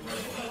fine.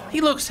 He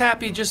looks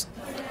happy just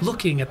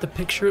looking at the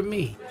picture of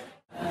me.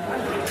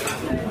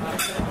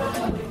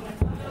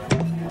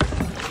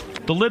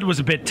 The lid was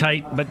a bit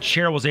tight, but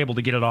Cheryl was able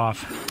to get it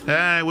off.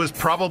 It was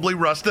probably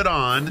rusted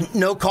on.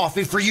 No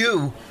coffee for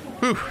you.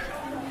 Whew.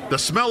 The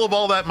smell of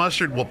all that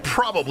mustard will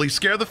probably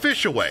scare the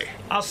fish away.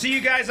 I'll see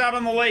you guys out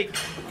on the lake.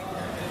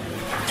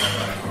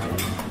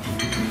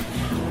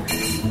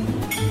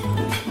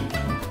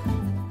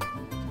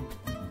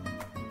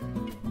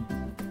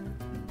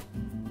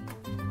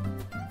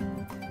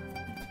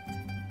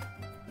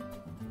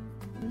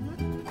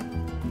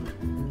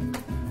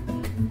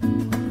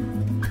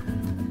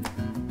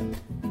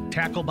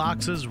 Tackle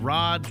boxes,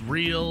 rods,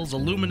 reels,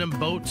 aluminum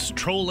boats,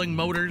 trolling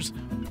motors.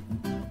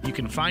 You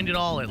can find it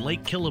all at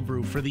Lake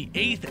Killebrew for the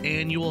 8th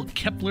annual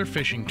Kepler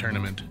fishing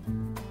tournament.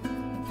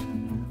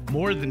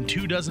 More than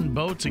 24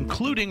 boats,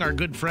 including our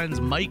good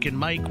friends Mike and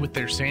Mike with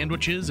their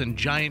sandwiches and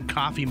giant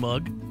coffee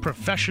mug,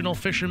 professional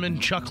fisherman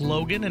Chuck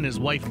Logan and his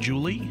wife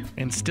Julie,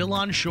 and still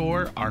on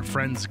shore, our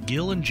friends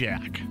Gil and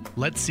Jack.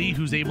 Let's see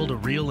who's able to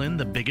reel in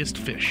the biggest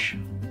fish.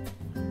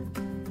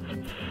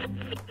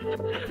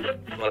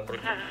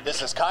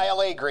 This is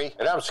Kyle Agri.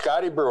 And I'm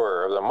Scotty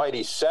Brewer of the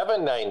mighty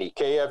 790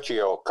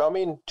 KFGO,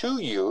 coming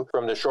to you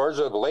from the shores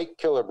of Lake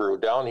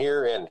Killebrew down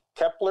here in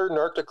Kepler,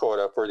 North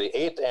Dakota for the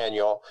 8th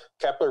annual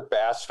Kepler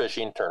Bass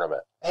Fishing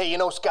Tournament. Hey, you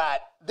know,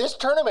 Scott, this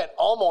tournament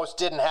almost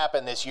didn't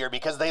happen this year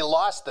because they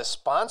lost the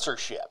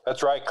sponsorship.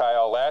 That's right,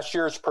 Kyle. Last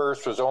year's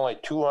purse was only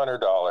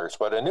 $200,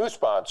 but a new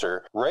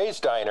sponsor, Ray's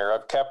Diner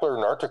of Kepler,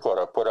 North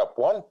Dakota, put up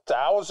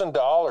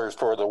 $1,000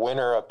 for the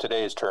winner of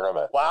today's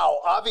tournament. Wow,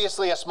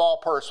 obviously a small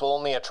purse will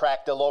only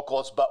attract the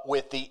locals, but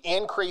with the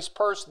increased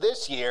purse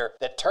this year,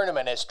 the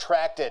tournament has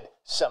attracted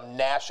some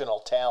national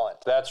talent.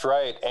 That's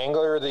right.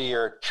 Angler of the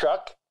Year,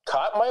 Chuck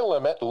Caught My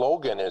Limit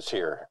Logan is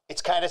here.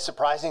 It's kind of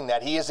surprising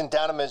that he isn't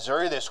down in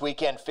Missouri this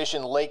weekend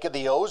fishing Lake of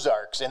the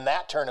Ozarks in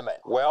that tournament.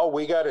 Well,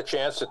 we got a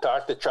chance to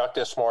talk to Chuck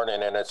this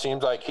morning, and it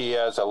seems like he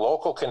has a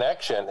local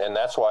connection, and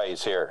that's why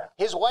he's here.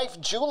 His wife,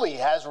 Julie,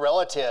 has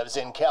relatives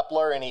in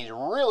Kepler, and he's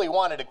really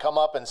wanted to come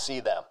up and see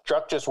them.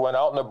 Chuck just went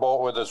out in the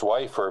boat with his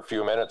wife for a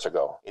few minutes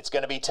ago. It's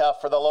going to be tough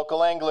for the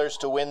local anglers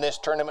to win this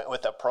tournament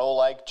with a pro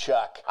like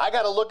Chuck. I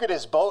got a look at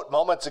his boat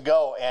moments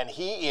ago, and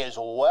he is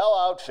well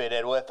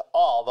outfitted with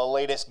all the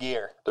latest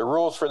gear. The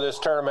rules for this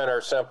tournament are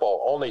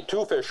simple. Only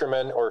 2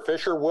 fishermen or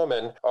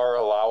fisherwomen are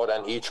allowed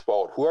on each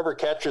boat. Whoever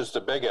catches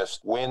the biggest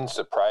wins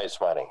the prize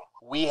money.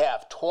 We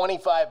have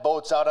 25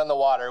 boats out on the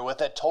water with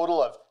a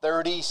total of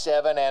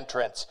 37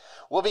 entrants.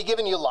 We'll be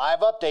giving you live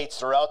updates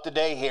throughout the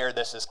day here.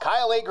 This is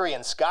Kyle Agri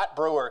and Scott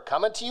Brewer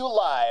coming to you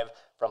live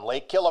from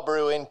Lake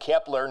Killebrew in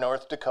Kepler,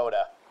 North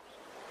Dakota.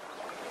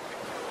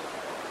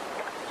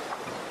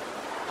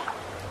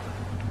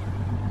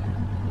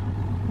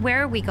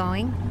 Where are we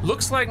going?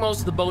 Looks like most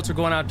of the boats are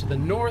going out to the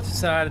north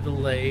side of the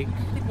lake.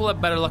 I think we'll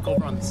have better luck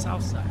over on the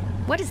south side.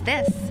 What is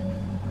this?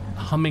 A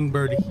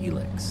hummingbird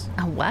helix.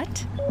 A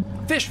what?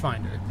 Fish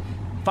finder.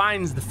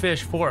 Finds the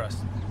fish for us.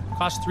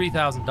 Costs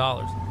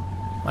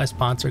 $3,000. My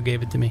sponsor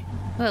gave it to me.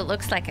 Well, it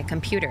looks like a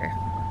computer.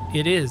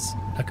 It is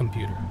a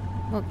computer.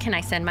 Well, can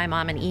I send my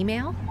mom an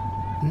email?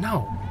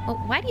 No.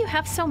 Well, why do you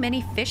have so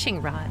many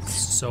fishing rods?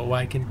 So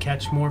I can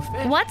catch more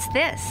fish. What's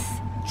this?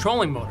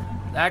 Trolling motor.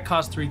 That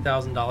cost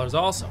 $3,000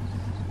 also.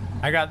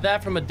 I got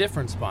that from a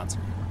different sponsor.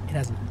 It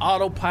has an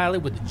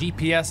autopilot with a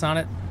GPS on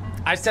it.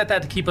 I set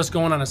that to keep us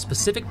going on a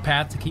specific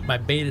path to keep my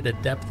bait at a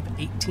depth of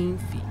 18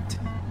 feet.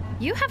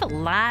 You have a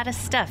lot of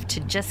stuff to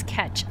just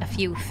catch a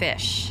few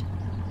fish.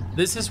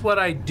 This is what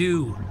I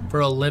do for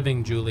a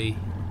living, Julie.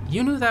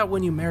 You knew that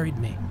when you married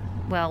me.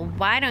 Well,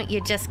 why don't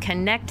you just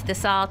connect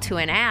this all to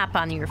an app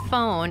on your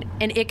phone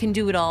and it can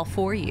do it all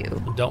for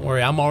you? Don't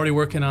worry, I'm already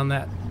working on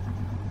that.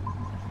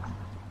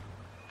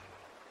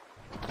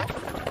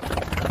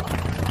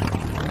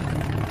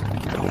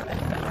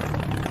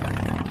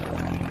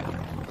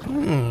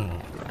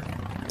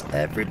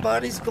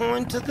 Everybody's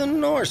going to the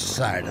north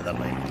side of the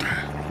lake.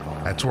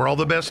 That's where all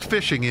the best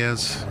fishing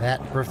is.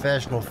 That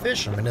professional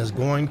fisherman is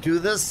going to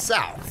the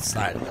south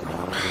side of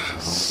the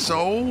lake.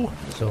 So?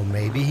 So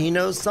maybe he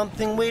knows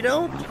something we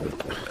don't?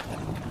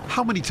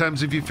 How many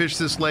times have you fished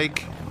this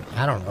lake?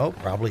 I don't know,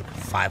 probably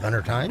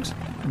 500 times.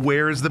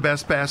 Where is the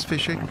best bass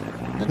fishing?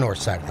 The north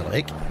side of the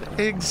lake.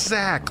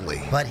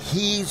 Exactly. But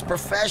he's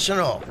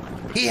professional.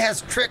 He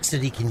has tricks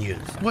that he can use.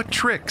 What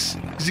tricks?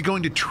 Is he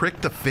going to trick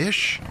the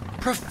fish?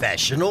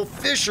 Professional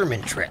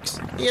fisherman tricks.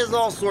 He has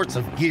all sorts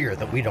of gear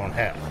that we don't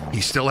have. He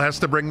still has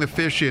to bring the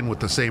fish in with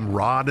the same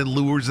rod and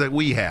lures that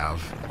we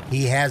have.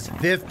 He has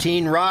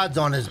 15 rods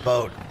on his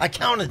boat. I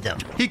counted them.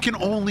 He can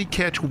only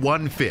catch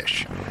one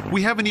fish.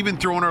 We haven't even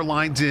thrown our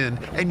lines in,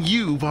 and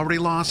you've already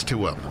lost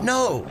to him.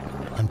 No,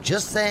 I'm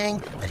just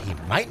saying that he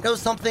might know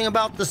something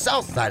about the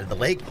south side of the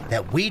lake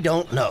that we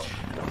don't know.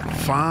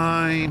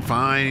 Fine.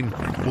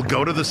 We'll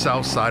go to the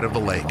south side of the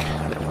lake.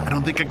 I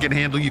don't think I can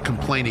handle you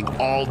complaining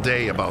all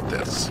day about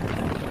this.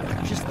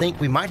 I just think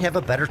we might have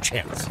a better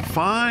chance.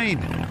 Fine.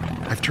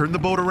 I've turned the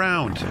boat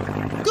around.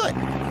 Good.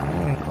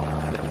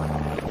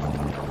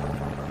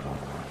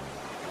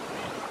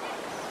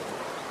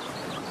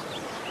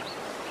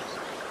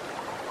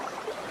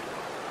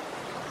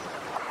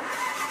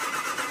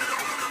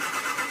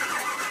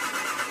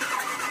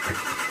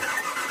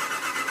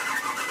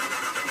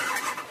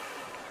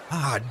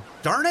 Ah,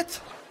 darn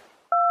it!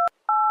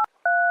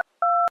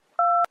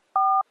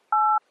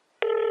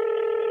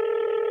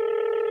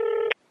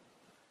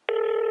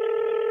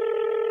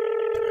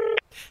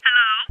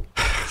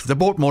 The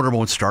boat motor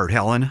won't start,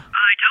 Helen. I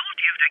told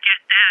you to get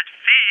that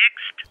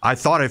fixed. I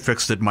thought I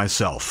fixed it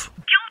myself.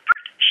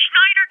 Gilbert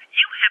Schneider,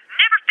 you have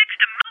never fixed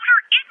a motor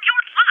in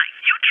your life.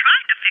 You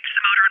tried to fix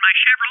the motor in my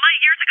Chevrolet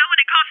years ago, and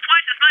it cost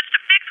twice as much to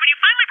fix when you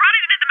finally brought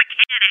it into the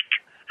mechanic.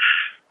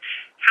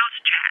 How's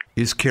Jack?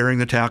 He's carrying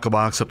the tackle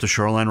box up the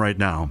shoreline right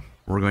now.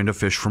 We're going to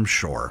fish from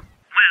shore.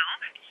 Well,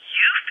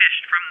 you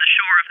fished from the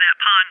shore of that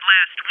pond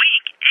last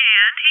week,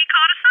 and he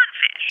caught a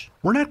sunfish.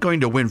 We're not going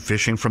to win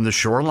fishing from the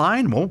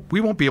shoreline. We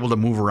won't be able to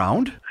move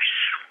around. I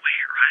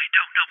swear I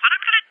don't know what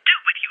I'm going to do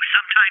with you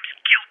sometimes,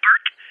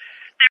 Gilbert.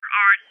 There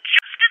are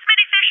just as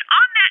many fish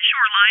on that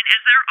shoreline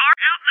as there are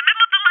out in the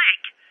middle of the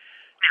lake.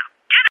 Now,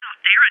 get out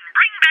there and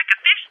bring back a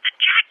fish that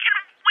Jack can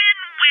win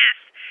with.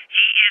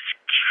 He is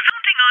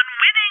counting on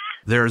winning.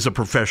 There's a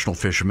professional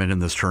fisherman in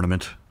this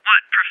tournament.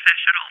 What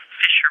professional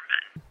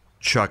fisherman?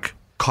 Chuck,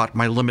 caught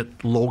my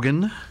limit,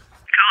 Logan.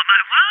 Caught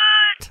my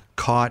what?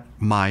 Caught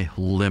my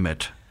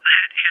limit.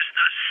 That is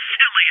the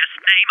silliest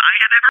name I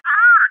have ever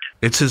heard.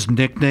 It's his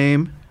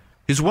nickname.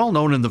 He's well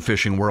known in the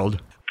fishing world.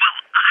 Well,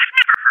 I've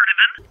never heard of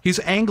him. He's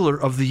Angler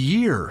of the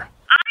Year.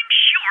 I'm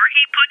sure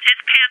he puts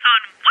his pants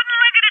on one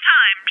leg at a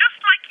time, just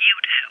like you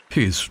do.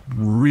 He's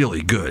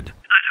really good.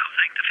 I don't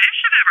think the fish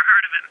have ever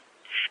heard of him.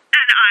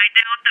 And I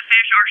doubt the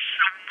fish are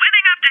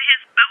swimming up to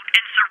his boat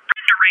and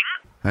surrendering.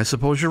 I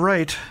suppose you're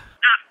right.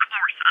 Of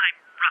course I'm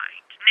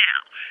right. Now,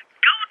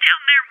 go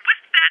down there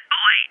with that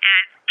boy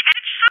and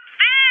catch some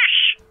fish.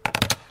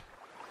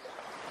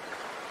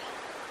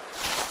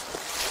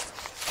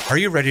 Are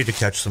you ready to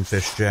catch some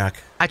fish,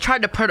 Jack? I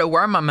tried to put a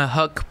worm on my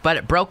hook, but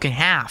it broke in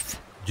half.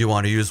 Do you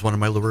want to use one of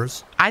my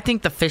lures? I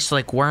think the fish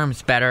like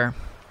worms better.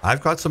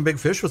 I've caught some big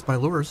fish with my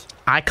lures.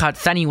 I caught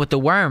Sunny with the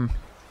worm.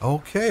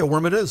 Okay, a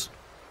worm it is.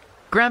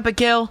 Grandpa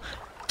Gil,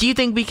 do you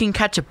think we can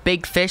catch a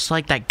big fish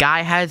like that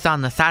guy has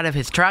on the side of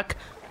his truck?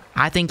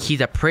 I think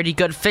he's a pretty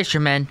good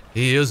fisherman.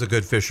 He is a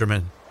good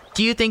fisherman.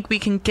 Do you think we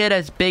can get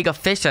as big a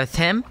fish as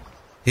him?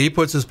 He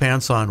puts his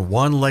pants on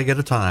one leg at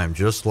a time,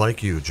 just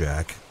like you,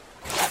 Jack.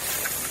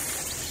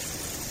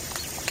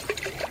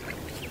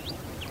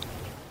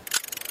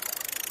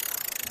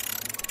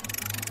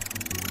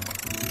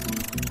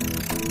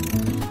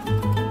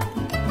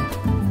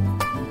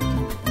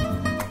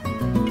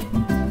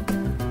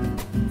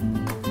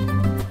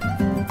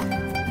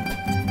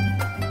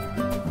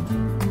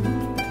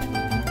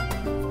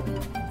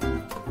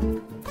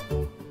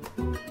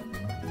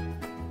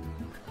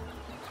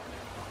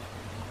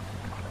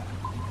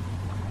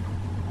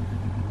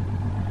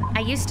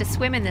 I used to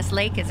swim in this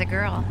lake as a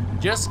girl.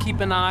 Just keep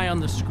an eye on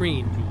the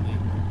screen, Julie.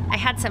 I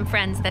had some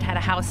friends that had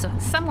a house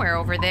somewhere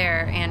over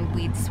there, and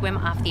we'd swim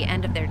off the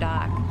end of their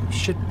dock.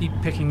 Should be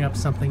picking up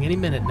something any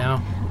minute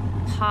now.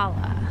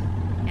 Paula.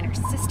 and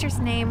her sister's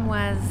name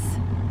was...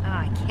 Oh,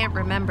 I can't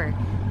remember.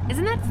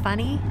 Isn't that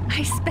funny?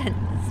 I spent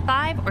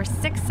 5 or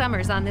 6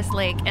 summers on this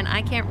lake, and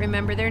I can't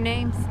remember their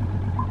names.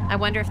 I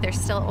wonder if they're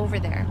still over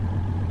there.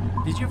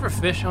 Did you ever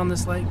fish on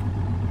this lake?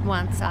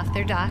 Once off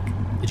their dock.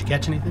 Did you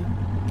catch anything?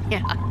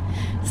 Yeah,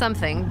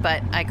 something,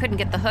 but I couldn't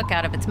get the hook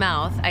out of its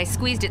mouth. I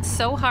squeezed it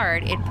so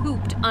hard it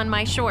pooped on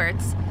my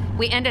shorts.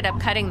 We ended up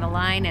cutting the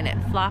line and it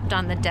flopped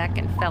on the deck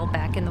and fell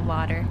back in the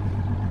water.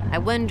 I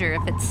wonder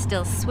if it's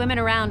still swimming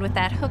around with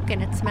that hook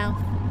in its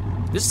mouth.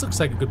 This looks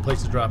like a good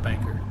place to drop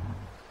anchor.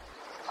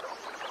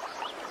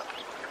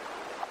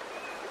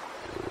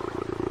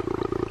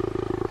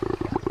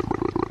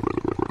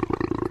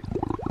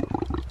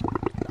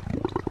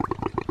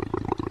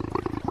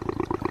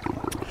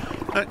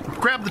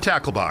 Grab the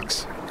tackle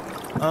box.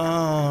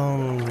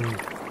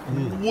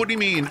 What do you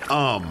mean,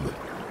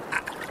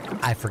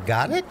 I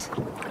forgot it?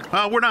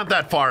 We're not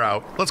that far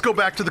out. Let's go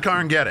back to the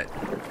car and get it.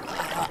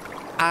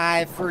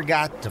 I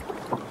forgot to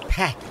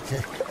pack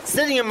it.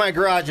 Sitting in my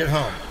garage at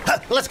home.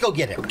 Let's go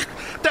get it.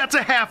 That's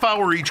a half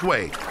hour each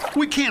way.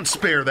 We can't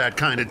spare that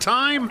kind of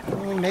time.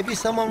 Maybe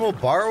someone will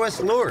borrow us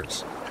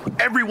lures.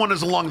 Everyone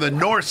is along the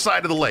north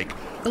side of the lake.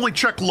 Only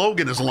Chuck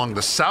Logan is along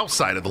the south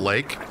side of the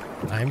lake.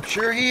 I'm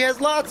sure he has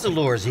lots of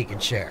lures he can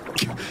share.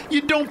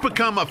 You don't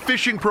become a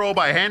fishing pro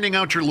by handing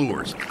out your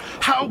lures.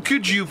 How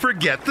could you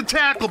forget the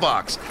tackle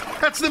box?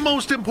 That's the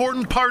most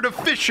important part of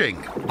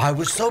fishing. I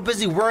was so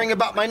busy worrying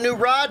about my new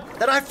rod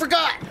that I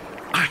forgot.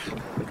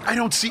 I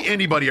don't see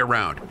anybody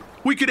around.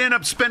 We could end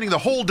up spending the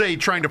whole day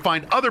trying to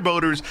find other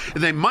boaters,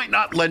 and they might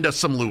not lend us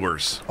some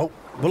lures. Oh,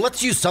 well,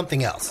 let's use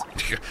something else.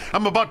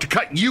 I'm about to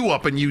cut you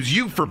up and use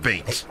you for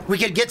bait. Hey, we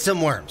could get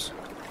some worms.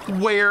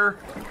 Where?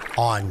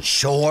 On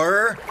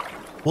shore.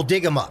 We'll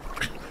dig them up.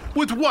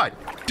 With what?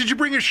 Did you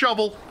bring a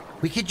shovel?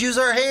 We could use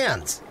our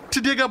hands.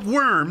 To dig up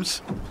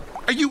worms?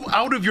 Are you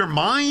out of your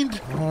mind?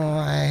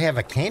 I have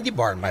a candy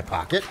bar in my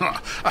pocket.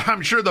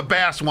 I'm sure the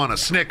bass want a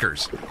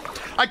Snickers.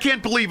 I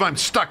can't believe I'm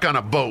stuck on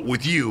a boat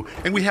with you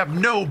and we have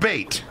no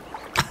bait.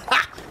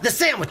 The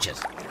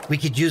sandwiches. We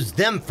could use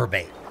them for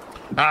bait.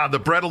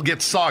 The bread will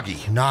get soggy.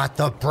 Not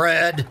the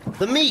bread,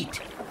 the meat.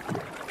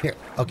 Here,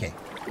 okay.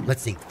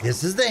 Let's see.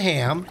 This is the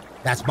ham.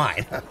 That's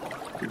mine.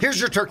 Here's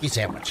your turkey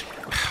sandwich.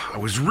 I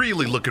was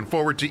really looking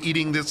forward to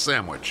eating this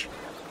sandwich.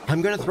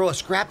 I'm going to throw a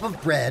scrap of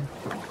bread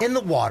in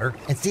the water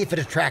and see if it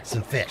attracts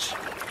some fish.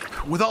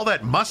 With all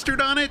that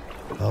mustard on it?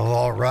 Oh,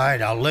 all right.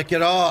 I'll lick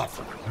it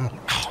off.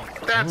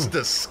 That's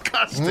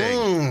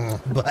disgusting.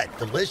 But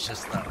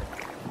delicious, though.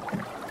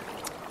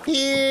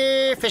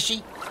 Here,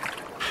 fishy.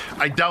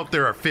 I doubt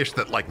there are fish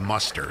that like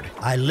mustard.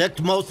 I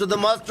licked most of the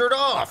mustard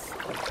off.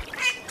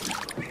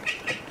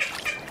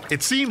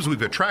 It seems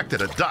we've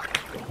attracted a duck.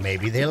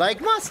 Maybe they like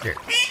mustard.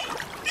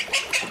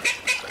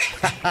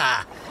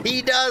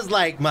 He does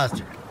like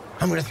mustard.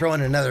 I'm going to throw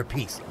in another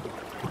piece.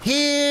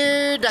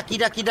 Here, ducky,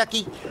 ducky,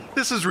 ducky.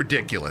 This is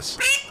ridiculous.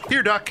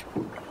 Here, duck.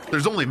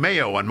 There's only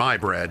mayo on my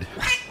bread.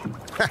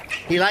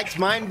 He likes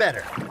mine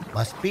better.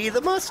 Must be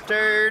the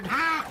mustard.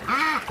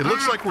 It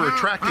looks like we're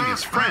attracting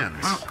his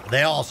friends.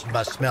 They all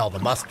must smell the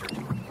mustard.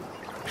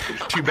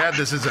 Too bad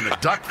this isn't a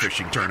duck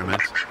fishing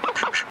tournament.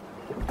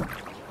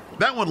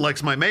 That one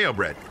likes my mayo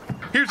bread.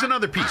 Here's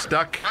another piece,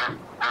 duck.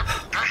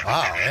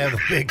 Wow, they have a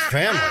big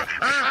family.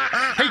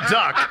 Hey,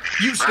 duck,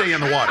 you stay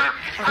in the water.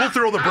 We'll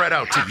throw the bread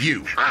out to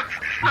you.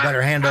 You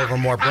better hand over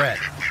more bread.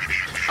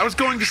 I was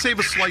going to save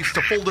a slice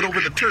to fold it over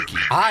the turkey.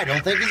 I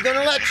don't think he's going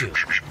to let you.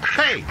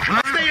 Hey,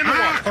 stay in the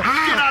water.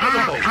 Get out of the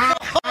boat.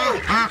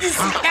 Oh, you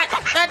see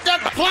that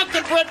duck plucked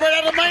the bread right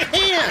out of my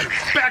hand.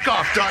 Back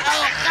off, duck.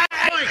 Oh,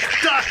 Mike,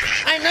 duck.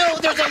 I know,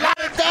 there's a lot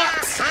of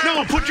ducks.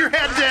 No, put your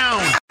head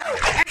down.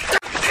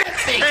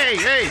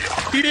 Hey,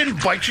 he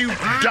didn't bite you.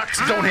 Ducks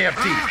don't have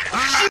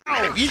teeth.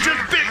 Ow, he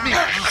just bit me.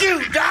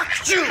 Shoot, duck,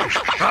 shoot.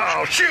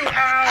 Oh, shoot.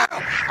 Ow.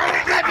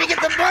 Oh, let me get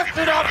the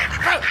mustard off.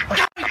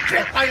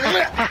 My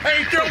lip.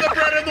 Hey, throw the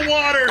bread in the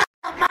water.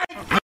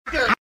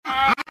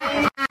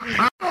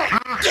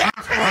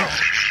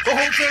 The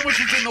whole sandwich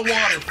is in the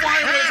water. Fly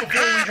away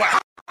before we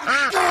whack.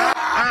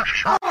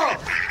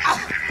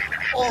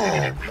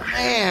 Oh,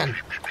 man.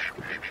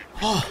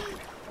 Oh,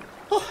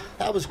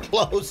 that was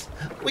close.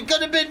 We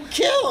could have been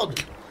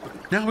killed.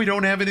 Now we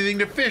don't have anything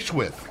to fish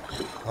with.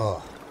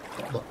 Oh,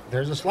 look,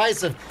 there's a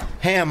slice of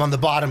ham on the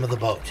bottom of the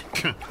boat.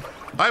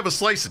 I have a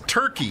slice of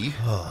turkey.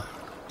 Oh,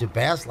 do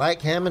bass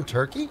like ham and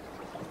turkey?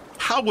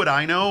 How would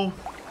I know?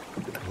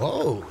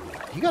 Whoa,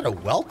 you got a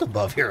welt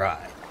above your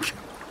eye.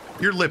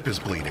 Your lip is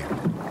bleeding.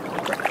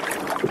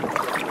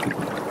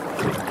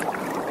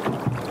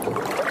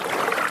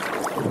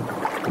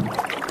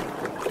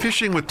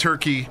 Fishing with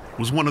turkey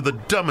was one of the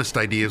dumbest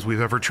ideas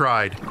we've ever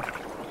tried.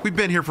 We've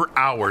been here for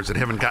hours and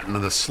haven't gotten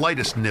the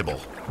slightest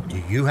nibble.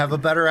 Do you have a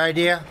better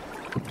idea?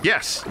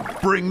 Yes,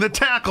 bring the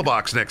tackle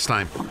box next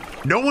time.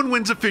 No one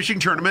wins a fishing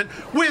tournament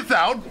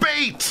without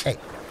bait. Hey,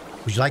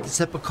 would you like a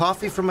sip of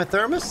coffee from my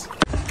thermos?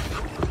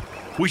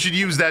 We should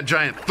use that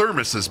giant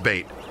thermos as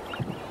bait.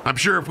 I'm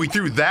sure if we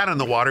threw that in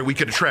the water, we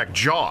could attract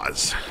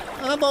jaws.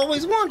 I've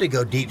always wanted to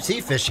go deep sea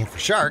fishing for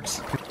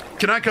sharks.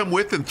 Can I come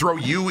with and throw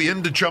you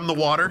in to chum the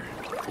water?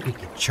 We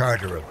could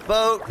charter a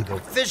boat and go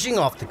fishing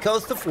off the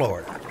coast of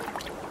Florida.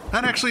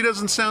 That actually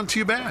doesn't sound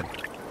too bad.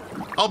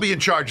 I'll be in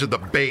charge of the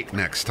bait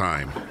next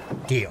time.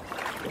 Deal.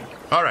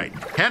 All right,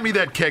 hand me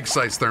that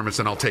keg-sized thermos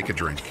and I'll take a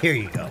drink. Here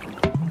you go.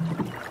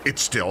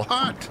 It's still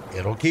hot.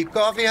 It'll keep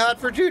coffee hot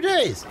for 2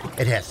 days.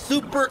 It has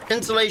super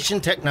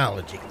insulation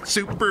technology.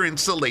 Super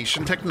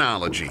insulation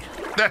technology.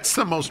 That's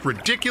the most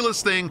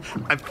ridiculous thing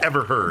I've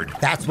ever heard.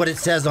 That's what it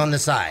says on the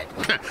side.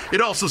 It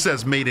also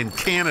says made in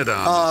Canada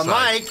on the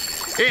side.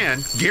 Mike.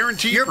 And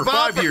guaranteed for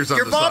 5 years on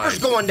the side. Your bobber's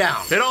going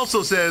down. It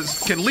also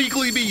says can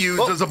legally be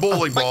used as a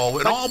bowling ball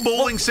in all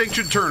bowling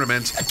sanctioned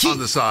tournaments on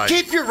the side.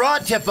 Keep your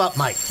rod tip up,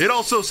 Mike. It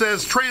also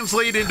says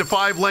translate into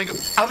 5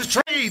 languages.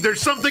 Hey,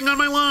 there's something on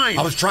my line.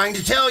 I was trying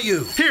to tell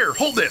you. Here,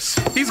 hold this.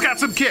 He's got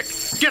some kick.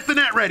 Get the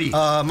net ready.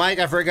 Mike,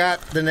 I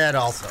forgot the net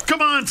also.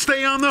 Come on,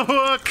 stay on the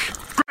hook.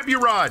 Grab your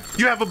rod.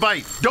 You have a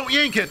bite. Don't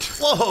yank it.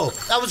 Whoa,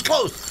 that was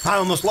close. I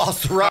almost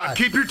lost the rod.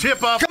 Keep your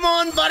tip up. Come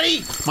on,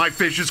 buddy. My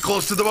fish is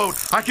close to the boat.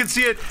 I can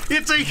see it.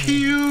 It's a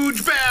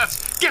huge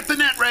bass. Get the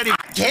net ready.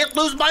 I can't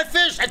lose my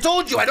fish. I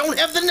told you, I don't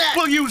have the net.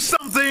 We'll use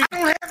something. I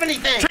don't have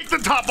anything. Take the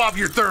top off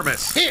your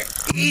thermos. Here,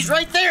 he's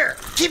right there.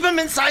 Keep him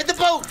inside the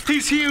boat.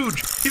 He's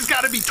huge. He's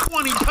got to be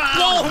 20 pounds.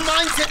 Whoa,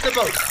 mine's hit the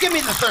boat. Give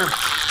me the thermos.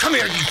 Come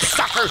here, you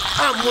sucker.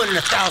 I'm winning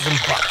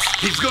 $1,000.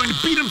 He's going to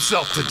beat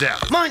himself to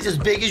death. Mine's as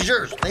big as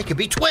yours. They could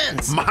be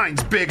twins.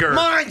 Mine's bigger.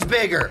 Mine's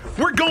bigger.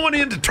 We're going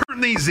in to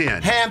turn these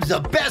in. Ham's the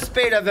best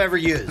bait I've ever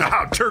used.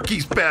 Oh,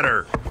 turkey's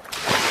better.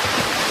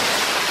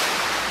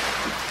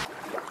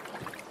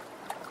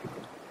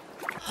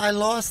 I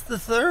lost the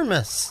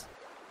thermos.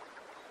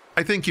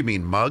 I think you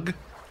mean mug.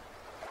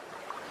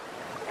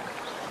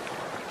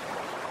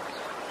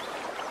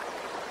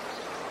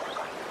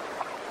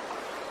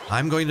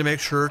 I'm going to make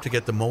sure to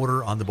get the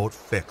motor on the boat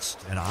fixed,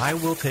 and I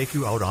will take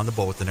you out on the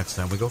boat the next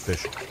time we go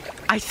fishing.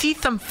 I see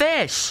some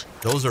fish.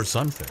 Those are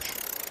sunfish.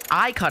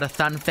 I caught a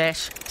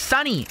sunfish.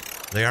 Sunny.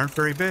 They aren't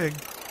very big.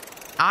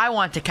 I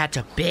want to catch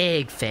a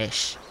big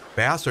fish.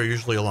 Bass are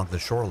usually along the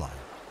shoreline.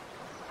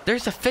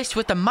 There's a fish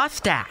with a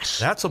mustache.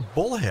 That's a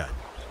bullhead.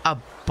 A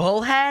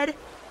bullhead?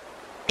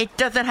 It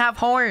doesn't have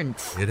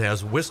horns. It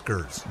has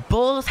whiskers.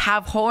 Bulls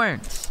have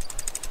horns.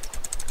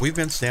 We've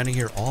been standing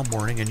here all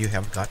morning and you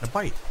haven't gotten a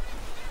bite.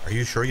 Are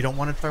you sure you don't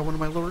want to try one of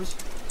my lures?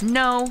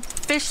 No,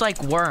 fish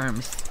like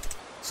worms.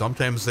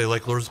 Sometimes they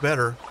like lures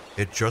better.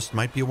 It just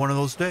might be one of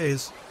those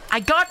days. I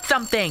got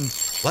something.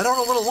 Let out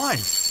a little line.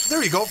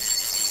 There you go.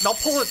 Now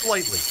pull it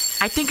lightly.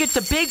 I think it's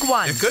a big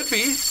one. It could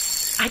be.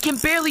 I can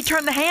barely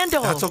turn the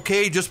handle. That's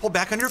okay. Just pull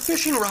back on your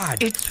fishing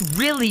rod. It's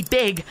really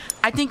big.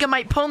 I think it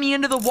might pull me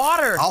into the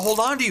water. I'll hold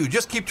on to you.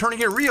 Just keep turning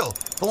your reel.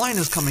 The line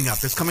is coming up.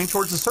 It's coming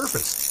towards the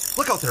surface.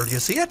 Look out there. Do you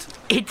see it?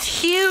 It's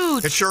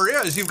huge. It sure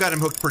is. You've got him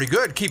hooked pretty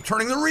good. Keep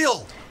turning the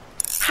reel.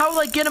 How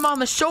will I get him on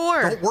the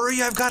shore? Don't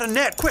worry. I've got a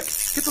net. Quick.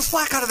 Get the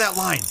slack out of that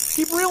line.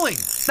 Keep reeling.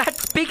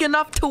 That's big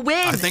enough to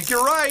win. I think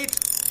you're right.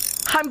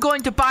 I'm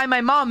going to buy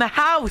my mom a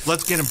house.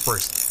 Let's get him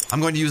first. I'm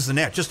going to use the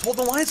net. Just hold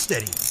the line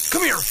steady.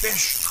 Come here,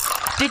 fish.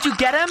 Did you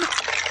get him?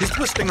 He's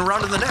twisting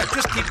around in the net.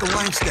 Just keep the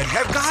line steady.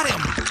 I've got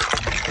him.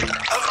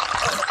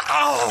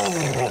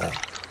 Oh!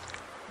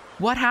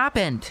 What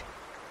happened?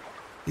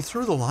 He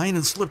threw the line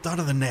and slipped out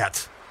of the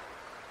net.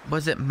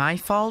 Was it my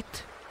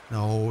fault?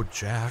 No,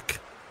 Jack.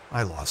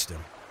 I lost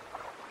him.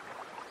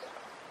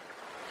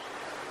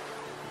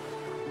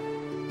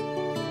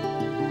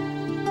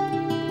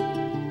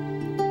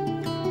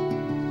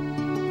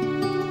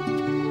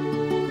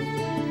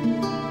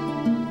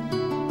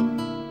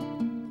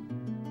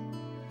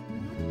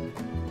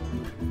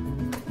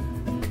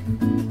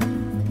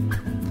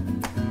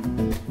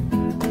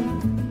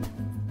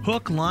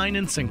 Hook, Line,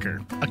 and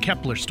Sinker, a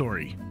Kepler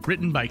story,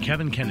 written by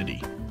Kevin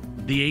Kennedy.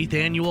 The 8th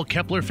annual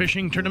Kepler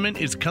fishing tournament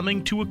is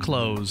coming to a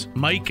close.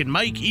 Mike and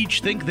Mike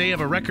each think they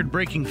have a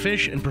record-breaking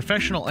fish, and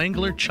professional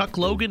angler Chuck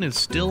Logan is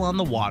still on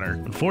the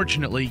water.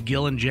 Unfortunately,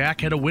 Gil and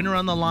Jack had a winner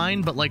on the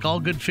line, but like all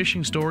good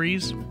fishing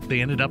stories,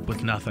 they ended up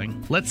with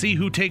nothing. Let's see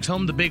who takes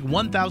home the big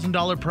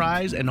 $1,000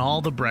 prize and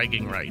all the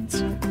bragging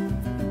rights.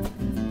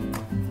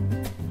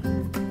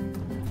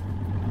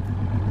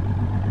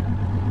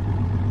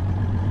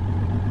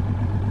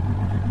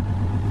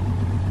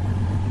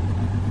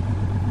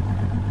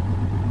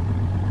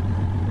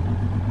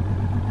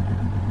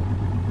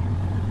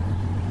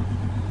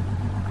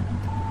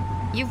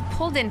 You've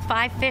pulled in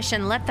 5 fish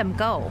and let them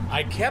go.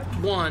 I kept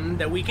one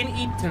that we can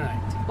eat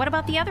tonight. What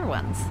about the other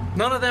ones?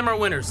 None of them are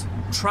winners.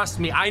 Trust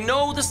me, I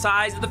know the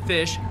size of the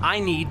fish I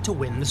need to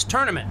win this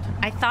tournament.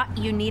 I thought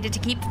you needed to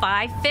keep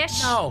 5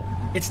 fish? No,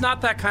 it's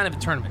not that kind of a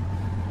tournament.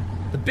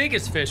 The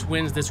biggest fish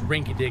wins this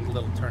rinky-dink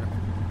little tournament.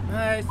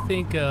 I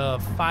think a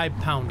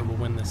 5-pounder will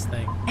win this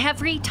thing.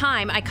 Every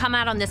time I come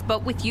out on this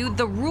boat with you,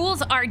 the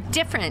rules are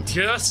different.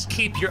 Just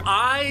keep your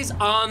eyes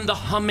on the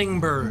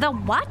hummingbird. The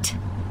what?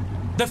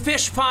 The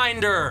fish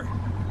finder.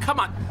 Come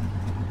on.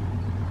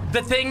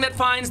 The thing that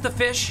finds the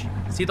fish.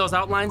 See those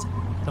outlines?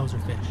 Those are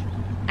fish.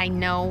 I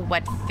know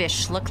what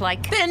fish look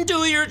like. Then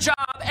do your job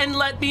and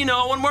let me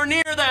know when we're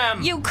near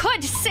them. You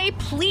could say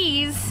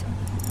please.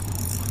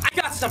 I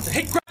got something.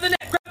 Hey, grab the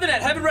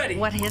net, have it ready.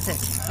 What is it?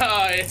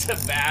 Oh, it's a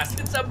bass.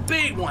 It's a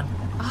big one.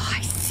 Oh,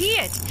 I see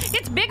it.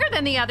 It's bigger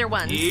than the other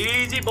ones.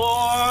 Easy,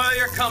 boy.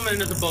 You're coming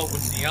into the boat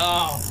with me.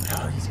 Oh,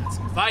 he's got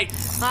some fight.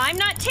 I'm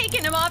not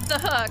taking him off the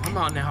hook. Come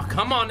on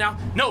now.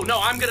 No,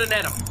 I'm gonna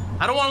net him.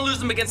 I don't want to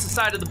lose him against the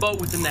side of the boat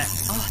with the net.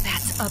 Oh,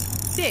 that's a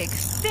big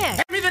fish.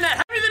 Hand me the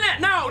net.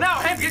 No,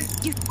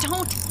 You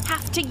don't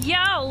have to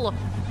yell.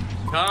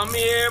 Come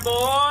here,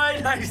 boy.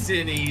 Nice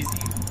and easy.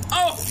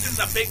 Oh, this is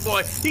a big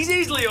boy. He's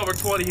easily over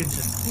 20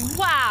 inches.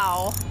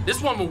 Wow.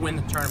 This one will win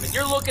the tournament.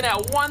 You're looking at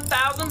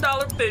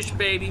 $1,000 fish,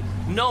 baby.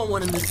 No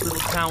one in this little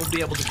town will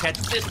be able to catch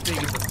this big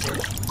of a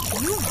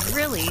fish. You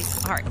really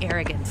are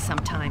arrogant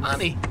sometimes.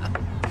 Honey,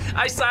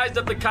 I sized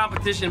up the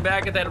competition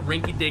back at that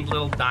rinky-dink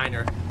little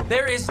diner.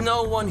 There is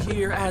no one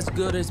here as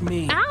good as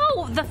me.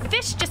 Ow! The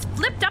fish just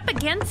flipped up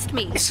against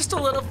me. It's just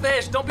a little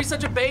fish. Don't be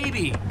such a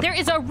baby. There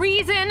is a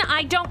reason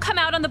I don't come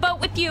out on the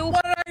boat with you.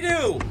 What did I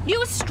do?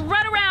 You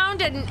strut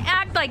around and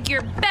act like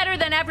you're better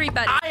than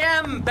everybody. I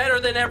am better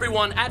than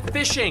everyone at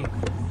fishing.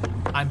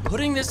 I'm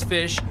putting this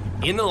fish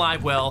in the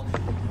live well,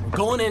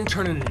 going in,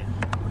 turning it in.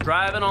 We're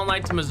driving all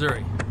night to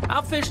Missouri.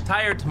 I'll fish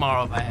tired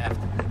tomorrow if I have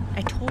to.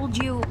 I told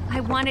you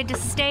I wanted to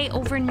stay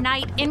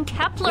overnight in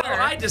Kepler.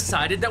 Well, I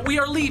decided that we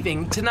are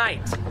leaving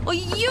tonight. Well,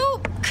 you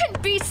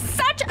could be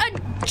such a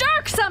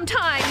jerk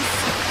sometimes.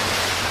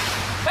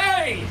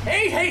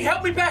 Hey,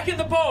 help me back in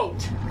the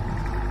boat.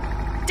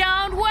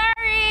 Don't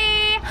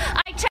worry.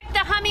 I checked the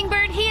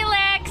Hummingbird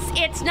Helix.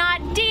 It's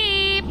not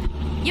deep.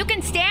 You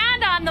can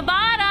stand on the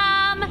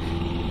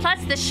bottom.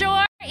 Plus, the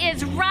shore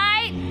is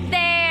right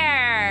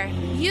there.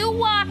 You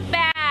walk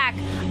back.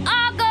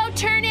 I'll go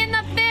turn in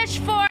the fish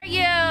for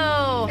you.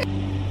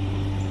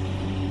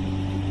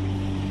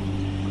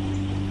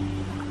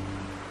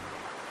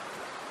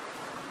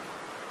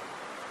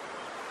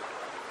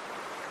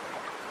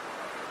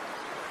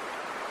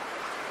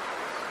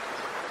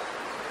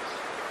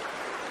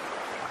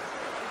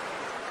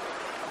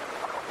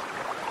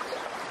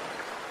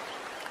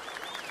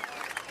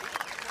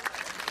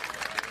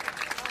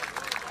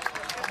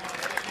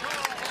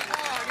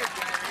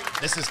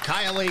 This is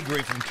Kyle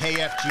Agri from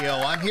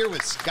KFGO. I'm here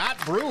with Scott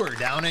Brewer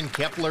down in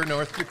Kepler,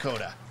 North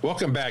Dakota.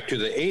 Welcome back to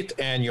the 8th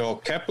annual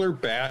Kepler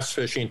Bass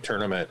Fishing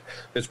Tournament.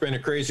 It's been a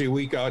crazy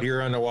week out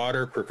here on the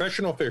water.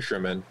 Professional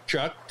fisherman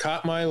Chuck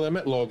Caught My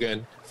Limit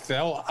Logan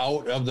fell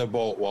out of the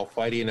boat while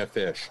fighting a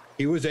fish.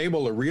 He was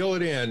able to reel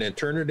it in and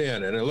turn it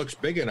in, and it looks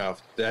big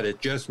enough that it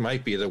just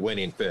might be the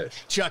winning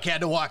fish. Chuck had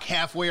to walk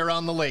halfway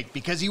around the lake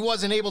because he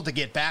wasn't able to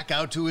get back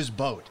out to his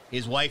boat.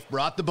 His wife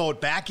brought the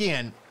boat back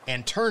in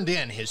and turned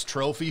in his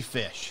trophy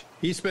fish.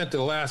 He spent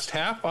the last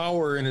half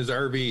hour in his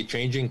RV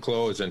changing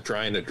clothes and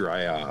trying to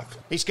dry off.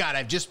 Hey, Scott,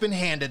 I've just been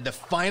handed the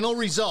final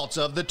results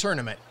of the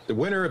tournament. The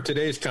winner of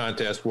today's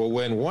contest will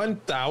win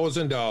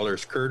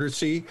 $1,000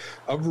 courtesy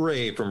of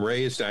Ray from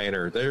Ray's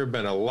Diner. There have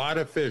been a lot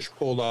of fish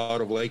pulled out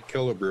of Lake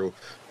Killebrew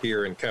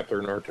here in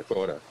Kepler, North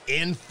Dakota.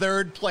 In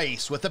third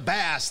place with a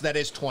bass that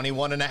is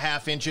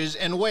 21.5 inches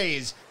and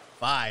weighs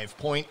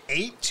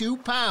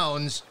 5.82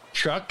 pounds,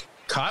 Chuck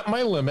Caught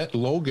My Limit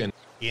Logan.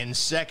 In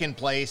second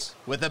place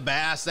with a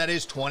bass that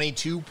is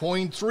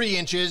 22.3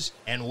 inches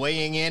and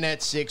weighing in at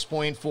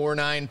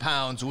 6.49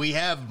 pounds, we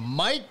have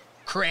Mike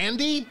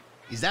Crandy.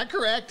 Is that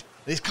correct?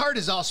 This card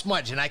is all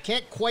smudged and I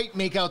can't quite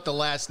make out the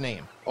last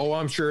name. Oh,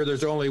 I'm sure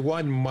there's only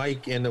one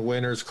Mike in the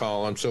winners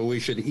column, so we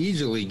should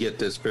easily get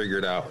this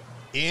figured out.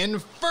 In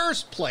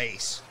first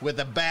place with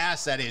a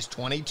bass that is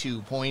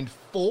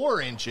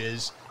 22.4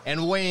 inches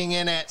and weighing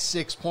in at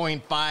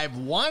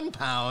 6.51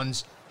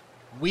 pounds,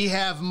 we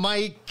have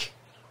Mike...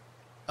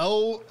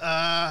 Oh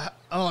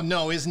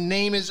no, his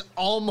name is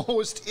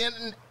almost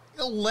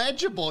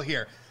illegible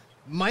here.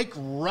 Mike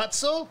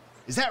Rutzel?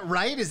 Is that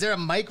right? Is there a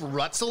Mike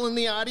Rutzel in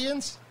the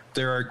audience?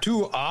 There are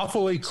two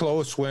awfully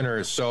close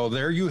winners, so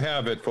there you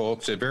have it,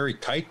 folks. A very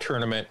tight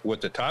tournament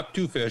with the top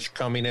two fish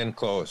coming in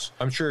close.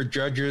 I'm sure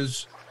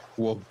judges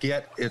will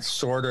get it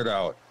sorted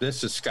out.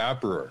 This is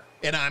Scott Brewer.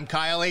 And I'm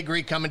Kyle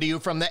Agri coming to you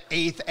from the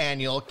 8th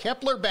annual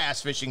Kepler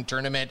Bass Fishing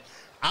Tournament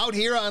out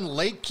here on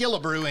Lake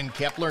Killebrew in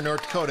Kepler,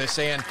 North Dakota,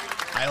 saying,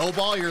 I hope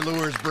all your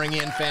lures bring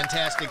in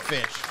fantastic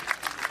fish.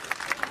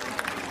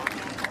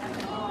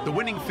 The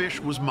winning fish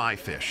was my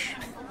fish.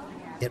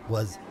 It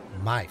was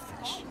my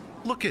fish.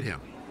 Look at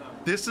him.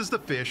 This is the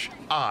fish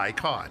I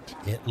caught.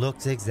 It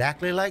looks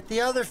exactly like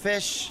the other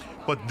fish.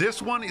 But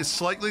this one is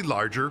slightly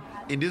larger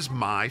and is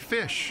my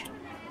fish.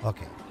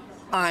 Okay,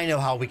 I know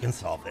how we can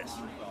solve this.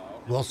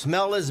 We'll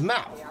smell his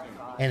mouth.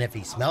 And if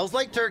he smells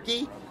like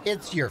turkey,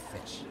 it's your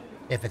fish.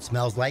 If it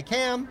smells like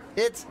ham,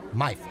 it's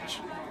my fish.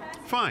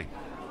 Fine.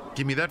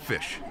 Give me that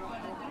fish.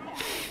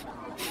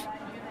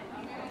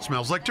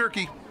 Smells like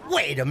turkey.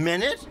 Wait a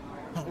minute.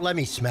 Let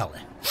me smell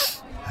it.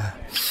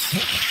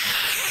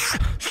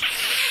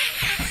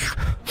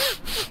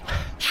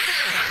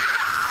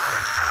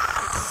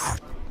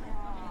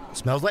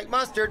 Smells like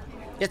mustard.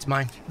 It's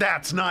mine.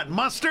 That's not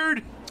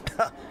mustard.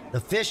 The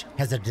fish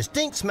has a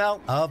distinct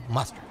smell of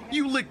mustard.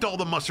 You licked all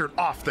the mustard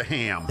off the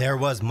ham. There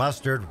was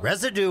mustard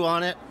residue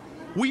on it.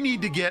 We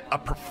need to get a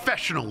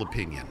professional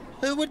opinion.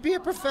 Who would be a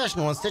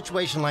professional in a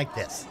situation like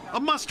this? A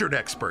mustard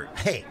expert.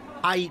 Hey,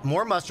 I eat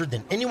more mustard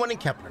than anyone in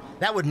Kepler.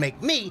 That would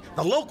make me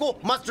the local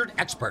mustard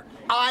expert.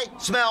 I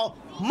smell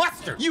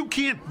mustard. You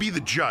can't be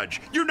the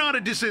judge. You're not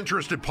a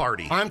disinterested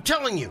party. I'm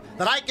telling you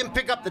that I can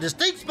pick up the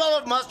distinct smell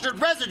of mustard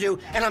residue,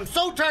 and I'm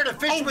so tired of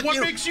fishing with what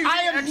you. makes you I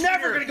am the never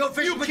expert? going to go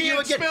fishing You with you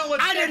can't again. smell a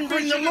I dead didn't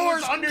bring the fish that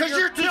was lures under because your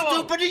you're too pillow.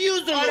 stupid to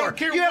use the I lure. don't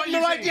care You have what no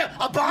you say. idea.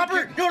 A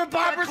bobber? You know what a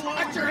bobber is?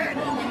 Watch your head.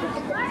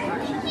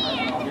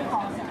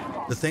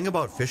 The thing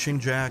about fishing,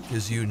 Jack,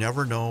 is you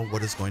never know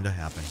what is going to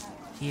happen.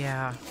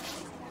 Yeah.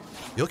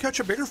 You'll catch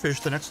a bigger fish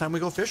the next time we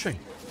go fishing.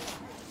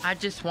 I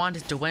just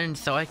wanted to win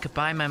so I could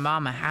buy my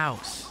mom a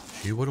house.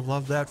 She would have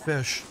loved that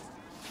fish.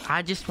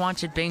 I just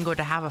wanted Bingo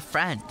to have a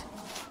friend.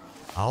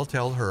 I'll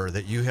tell her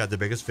that you had the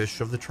biggest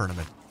fish of the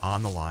tournament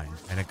on the line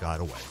and it got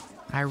away.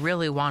 I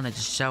really wanted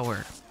to show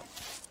her.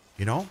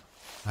 You know,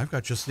 I've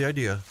got just the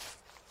idea.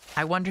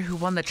 I wonder who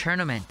won the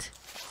tournament.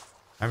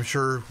 I'm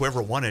sure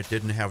whoever won it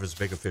didn't have as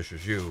big a fish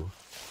as you.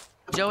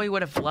 Joey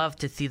would have loved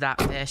to see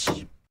that fish.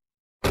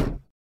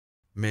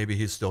 Maybe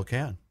he still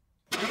can.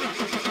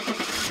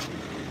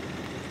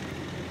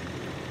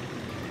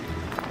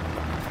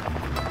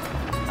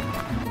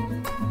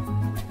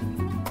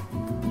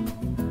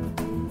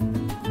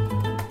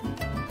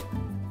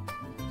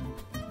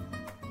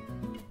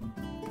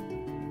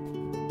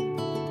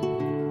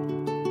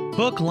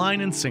 Hook,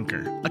 Line, and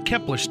Sinker, a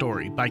Kepler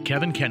story by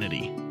Kevin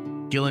Kennedy.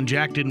 Gil and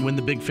Jack didn't win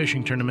the big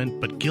fishing tournament,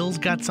 but Gil's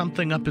got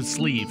something up his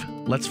sleeve.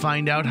 Let's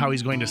find out how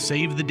he's going to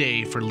save the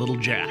day for little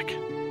Jack.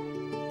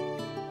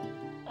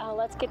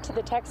 Let's get to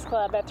the text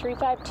club at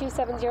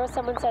 35270.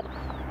 Someone said,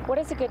 what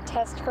is a good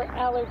test for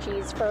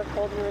allergies for a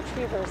golden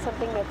retriever?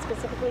 Something that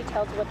specifically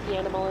tells what the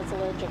animal is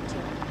allergic to.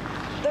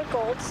 The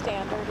gold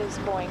standard is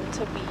going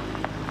to be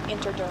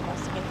intradermal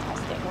skin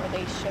testing, where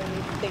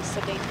they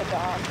sedate the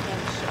dog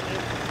and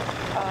shave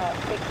a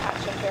big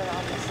patch of hair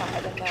on the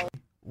side, and they'll...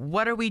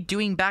 What are we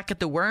doing back at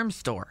the worm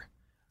store?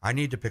 I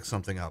need to pick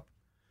something up.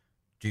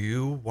 Do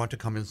you want to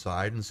come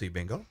inside and see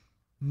Bingo?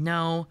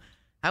 No,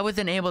 I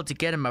wasn't able to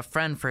get him a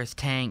friend for his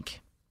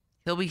tank.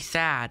 He'll be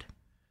sad.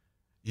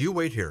 You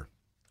wait here.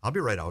 I'll be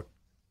right out.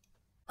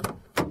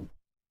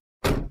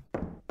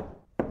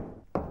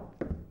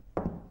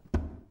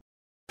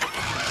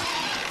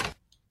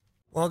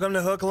 Welcome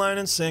to Hook, Line,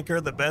 and Sinker,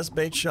 the best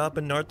bait shop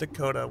in North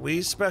Dakota.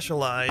 We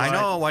specialize... I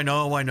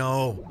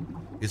know.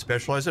 You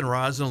specialize in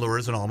rods and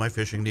lures and all my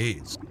fishing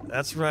needs.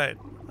 That's right.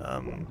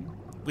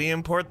 We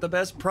import the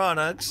best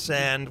products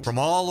and... From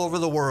all over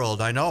the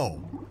world, I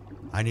know.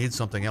 I need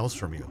something else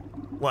from you.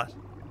 What?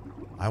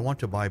 I want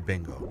to buy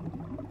Bingo.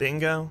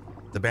 Bingo?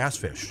 The bass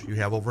fish you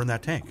have over in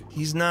that tank.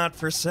 He's not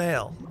for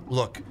sale.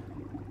 Look,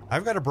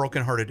 I've got a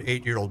broken-hearted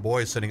 8-year-old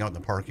boy sitting out in the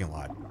parking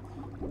lot.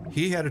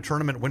 He had a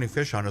tournament-winning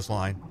fish on his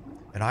line,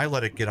 and I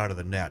let it get out of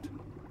the net.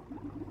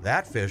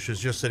 That fish is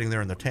just sitting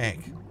there in the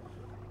tank.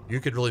 You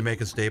could really make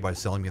his day by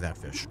selling me that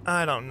fish.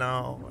 I don't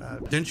know.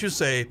 Didn't you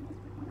say,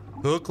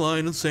 Hook,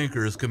 Line, and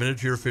Sinker is committed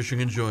to your fishing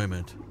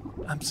enjoyment?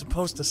 I'm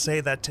supposed to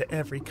say that to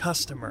every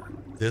customer.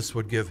 This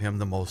would give him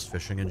the most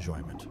fishing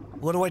enjoyment.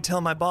 What do I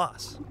tell my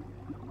boss?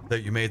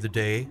 That you made the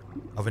day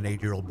of an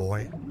 8-year-old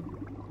boy?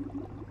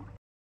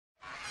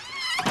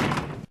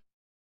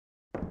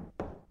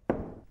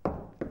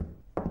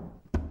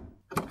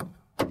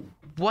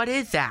 What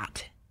is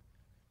that?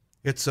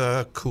 It's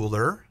a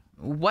cooler.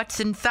 What's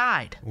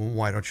inside?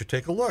 Why don't you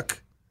take a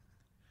look?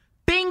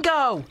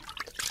 Bingo!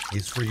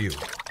 He's for you.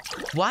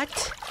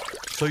 What?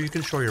 So you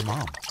can show your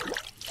mom.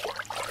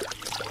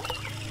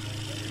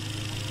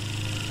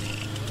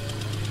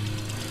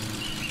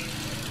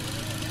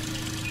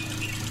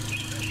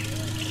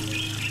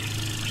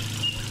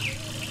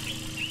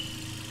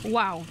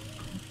 Wow,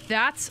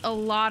 that's a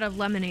lot of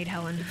lemonade,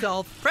 Helen. It's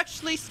all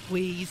freshly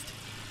squeezed.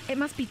 It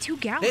must be 2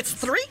 gallons. It's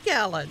 3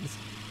 gallons.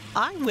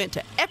 I went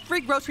to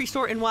every grocery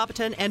store in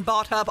Wapaton and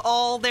bought up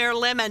all their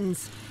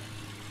lemons.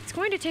 It's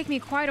going to take me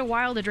quite a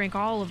while to drink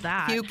all of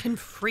that. You can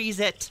freeze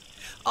it.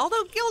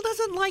 Although Gil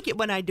doesn't like it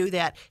when I do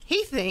that.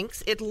 He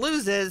thinks it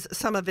loses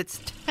some of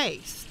its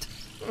taste.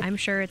 I'm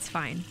sure it's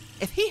fine.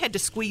 If he had to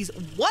squeeze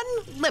 1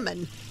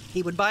 lemon,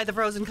 he would buy the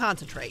frozen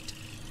concentrate.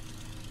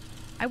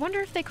 I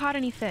wonder if they caught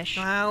any fish.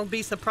 I'll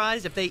be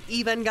surprised if they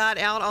even got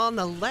out on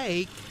the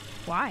lake.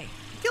 Why?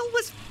 Gil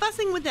was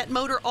fussing with that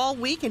motor all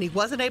week and he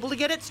wasn't able to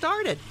get it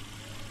started.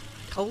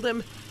 Told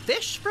him,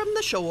 fish from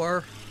the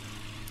shore.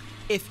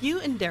 If you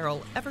and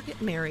Daryl ever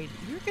get married,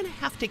 you're going to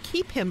have to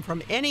keep him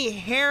from any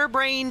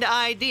harebrained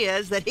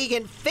ideas that he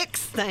can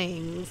fix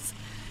things.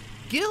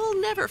 Gil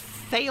never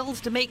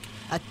fails to make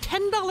a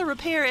 $10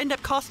 repair end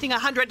up costing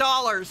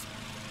 $100.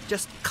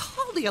 Just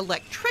call the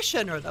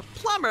electrician or the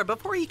plumber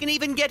before he can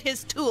even get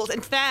his tools.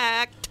 In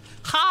fact,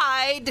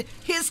 hide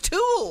his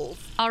tools.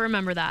 I'll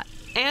remember that.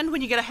 And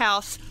when you get a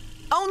house,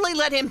 only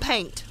let him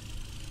paint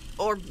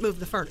or move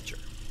the furniture.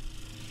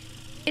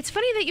 It's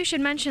funny that you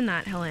should mention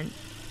that, Helen.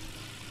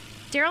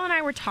 Daryl and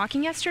I were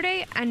talking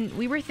yesterday, and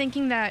we were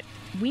thinking that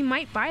we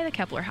might buy the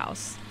Kepler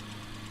house.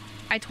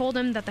 I told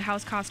him that the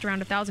house cost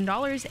around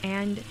 $1,000,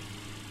 and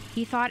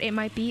he thought it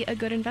might be a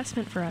good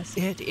investment for us.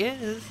 It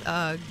is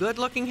a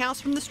good-looking house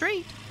from the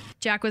street.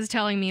 Jack was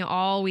telling me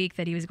all week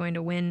that he was going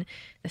to win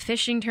the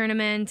fishing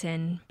tournament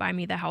and buy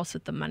me the house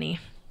with the money.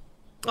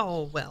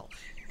 Oh, well,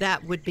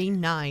 that would be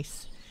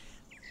nice.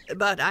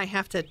 But I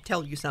have to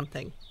tell you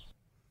something.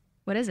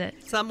 What is it?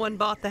 Someone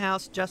bought the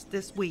house just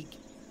this week.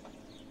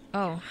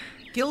 Oh.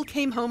 Gil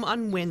came home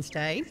on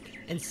Wednesday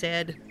and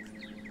said,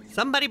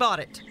 somebody bought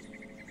it.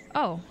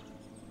 Oh.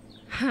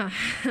 Huh.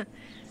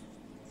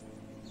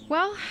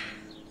 Well,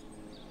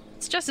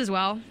 it's just as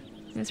well.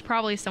 It's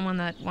probably someone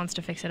that wants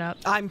to fix it up.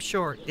 I'm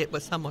sure it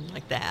was someone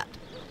like that.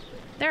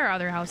 There are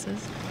other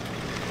houses.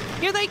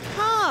 Here they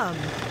come!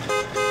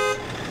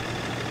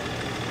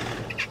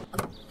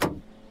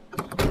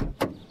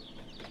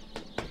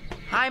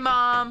 Hi,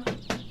 Mom.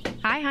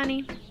 Hi,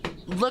 honey.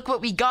 Look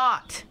what we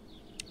got.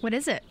 What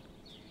is it?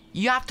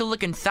 You have to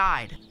look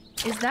inside.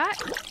 Is that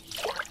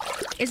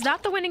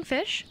the winning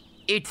fish?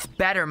 It's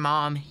better,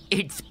 Mom.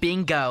 It's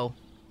Bingo.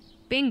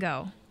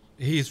 Bingo.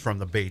 He's from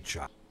the bait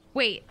shop.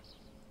 Wait,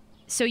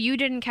 so you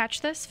didn't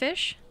catch this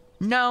fish?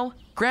 No,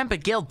 Grandpa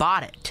Gil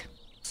bought it.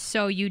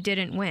 So you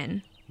didn't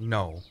win?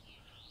 No.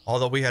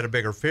 Although we had a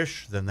bigger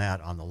fish than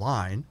that on the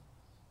line.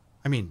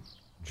 I mean,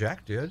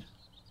 Jack did.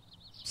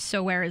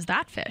 So where is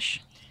that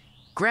fish?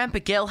 Grandpa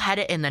Gil had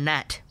it in the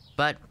net,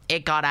 but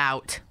it got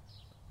out.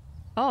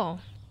 Oh,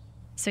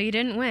 so you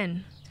didn't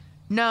win?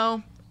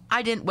 No,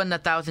 I didn't win the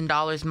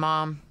 $1,000,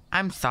 Mom.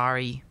 I'm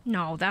sorry.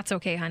 No, that's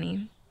okay,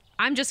 honey.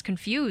 I'm just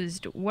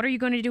confused. What are you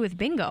going to do with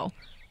Bingo?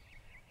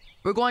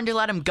 We're going to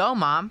let him go,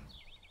 Mom.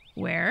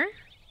 Where?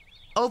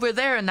 Over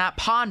there in that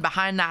pond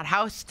behind that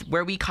house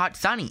where we caught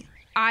Sonny.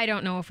 I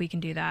don't know if we can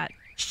do that.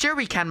 Sure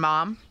we can,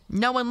 Mom.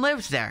 No one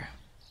lives there.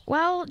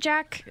 Well,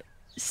 Jack,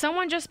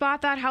 someone just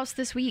bought that house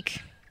this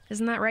week.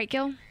 Isn't that right,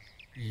 Gil?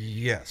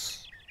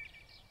 Yes.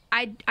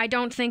 I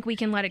don't think we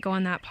can let it go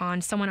in that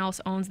pond. Someone else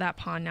owns that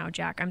pond now,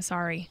 Jack. I'm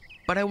sorry.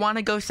 But I want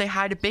to go say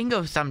hi to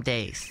Bingo some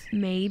days.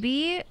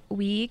 Maybe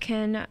we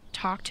can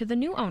talk to the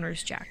new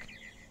owners, Jack.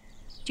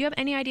 Do you have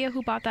any idea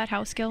who bought that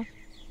house, Gil?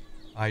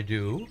 I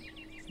do.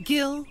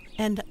 Gil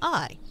and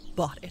I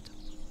bought it.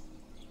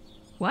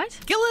 What?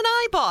 Gil and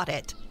I bought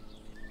it.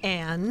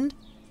 And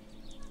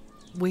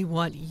we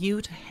want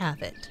you to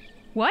have it.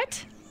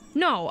 What?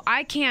 No,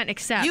 I can't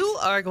accept. You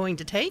are going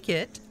to take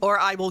it, or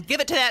I will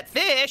give it to that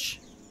fish.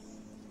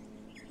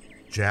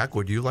 Jack,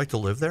 would you like to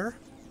live there?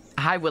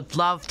 I would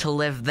love to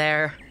live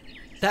there.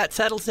 That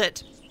settles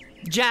it.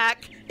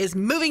 Jack is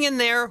moving in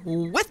there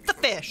with the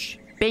fish.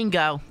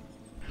 Bingo.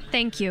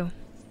 Thank you.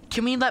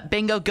 Can we let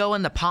Bingo go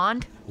in the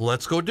pond?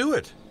 Let's go do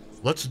it.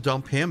 Let's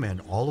dump him and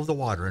all of the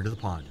water into the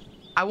pond.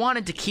 I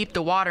wanted to keep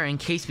the water in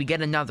case we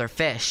get another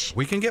fish.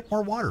 We can get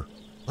more water.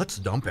 Let's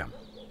dump him.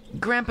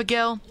 Grandpa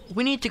Gil,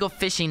 we need to go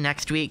fishing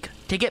next week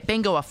to get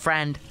Bingo a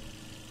friend.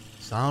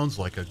 Sounds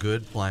like a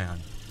good plan.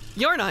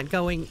 You're not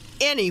going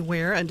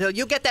anywhere until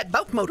you get that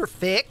boat motor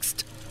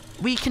fixed.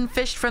 We can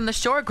fish from the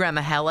shore,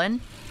 Grandma Helen.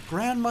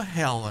 Grandma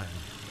Helen.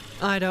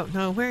 I don't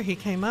know where he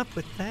came up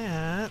with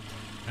that.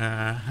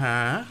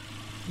 Uh-huh.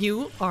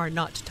 You are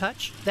not to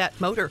touch that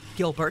motor,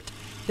 Gilbert.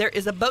 There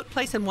is a boat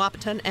place in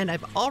Wahpeton, and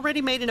I've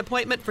already made an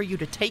appointment for you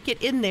to take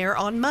it in there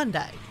on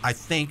Monday. I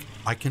think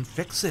I can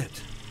fix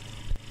it.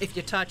 If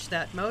you touch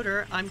that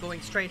motor, I'm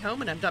going straight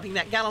home, and I'm dumping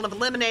that gallon of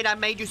lemonade I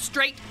made you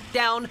straight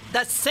down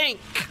the sink.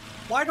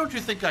 Why don't you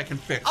think I can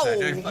fix that?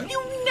 Oh,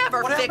 you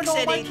never what fix happened to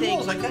all anything. My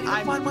tools? I can't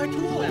even find my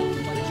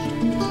tools.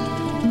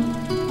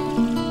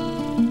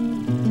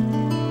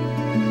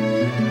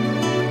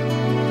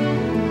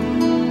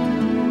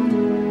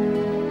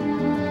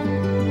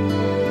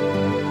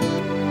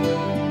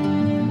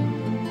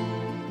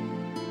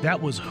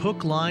 That was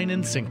Hook, Line,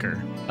 and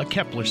Sinker, a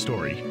Kepler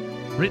story,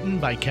 written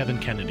by Kevin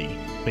Kennedy,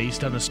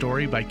 based on a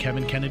story by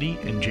Kevin Kennedy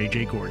and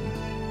J.J. Gordon,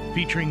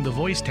 featuring the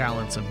voice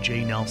talents of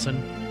Jay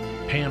Nelson,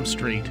 Pam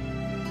Strait,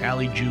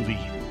 Allie Juvie,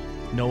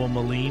 Noah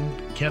Moline,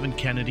 Kevin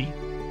Kennedy,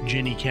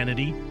 Ginny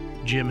Kennedy,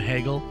 Jim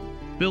Hagel,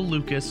 Bill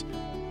Lucas,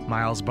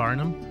 Miles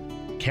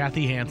Barnum,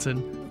 Kathy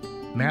Hansen,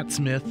 Matt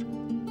Smith,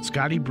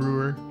 Scotty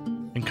Brewer,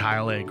 and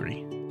Kyle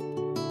Agri.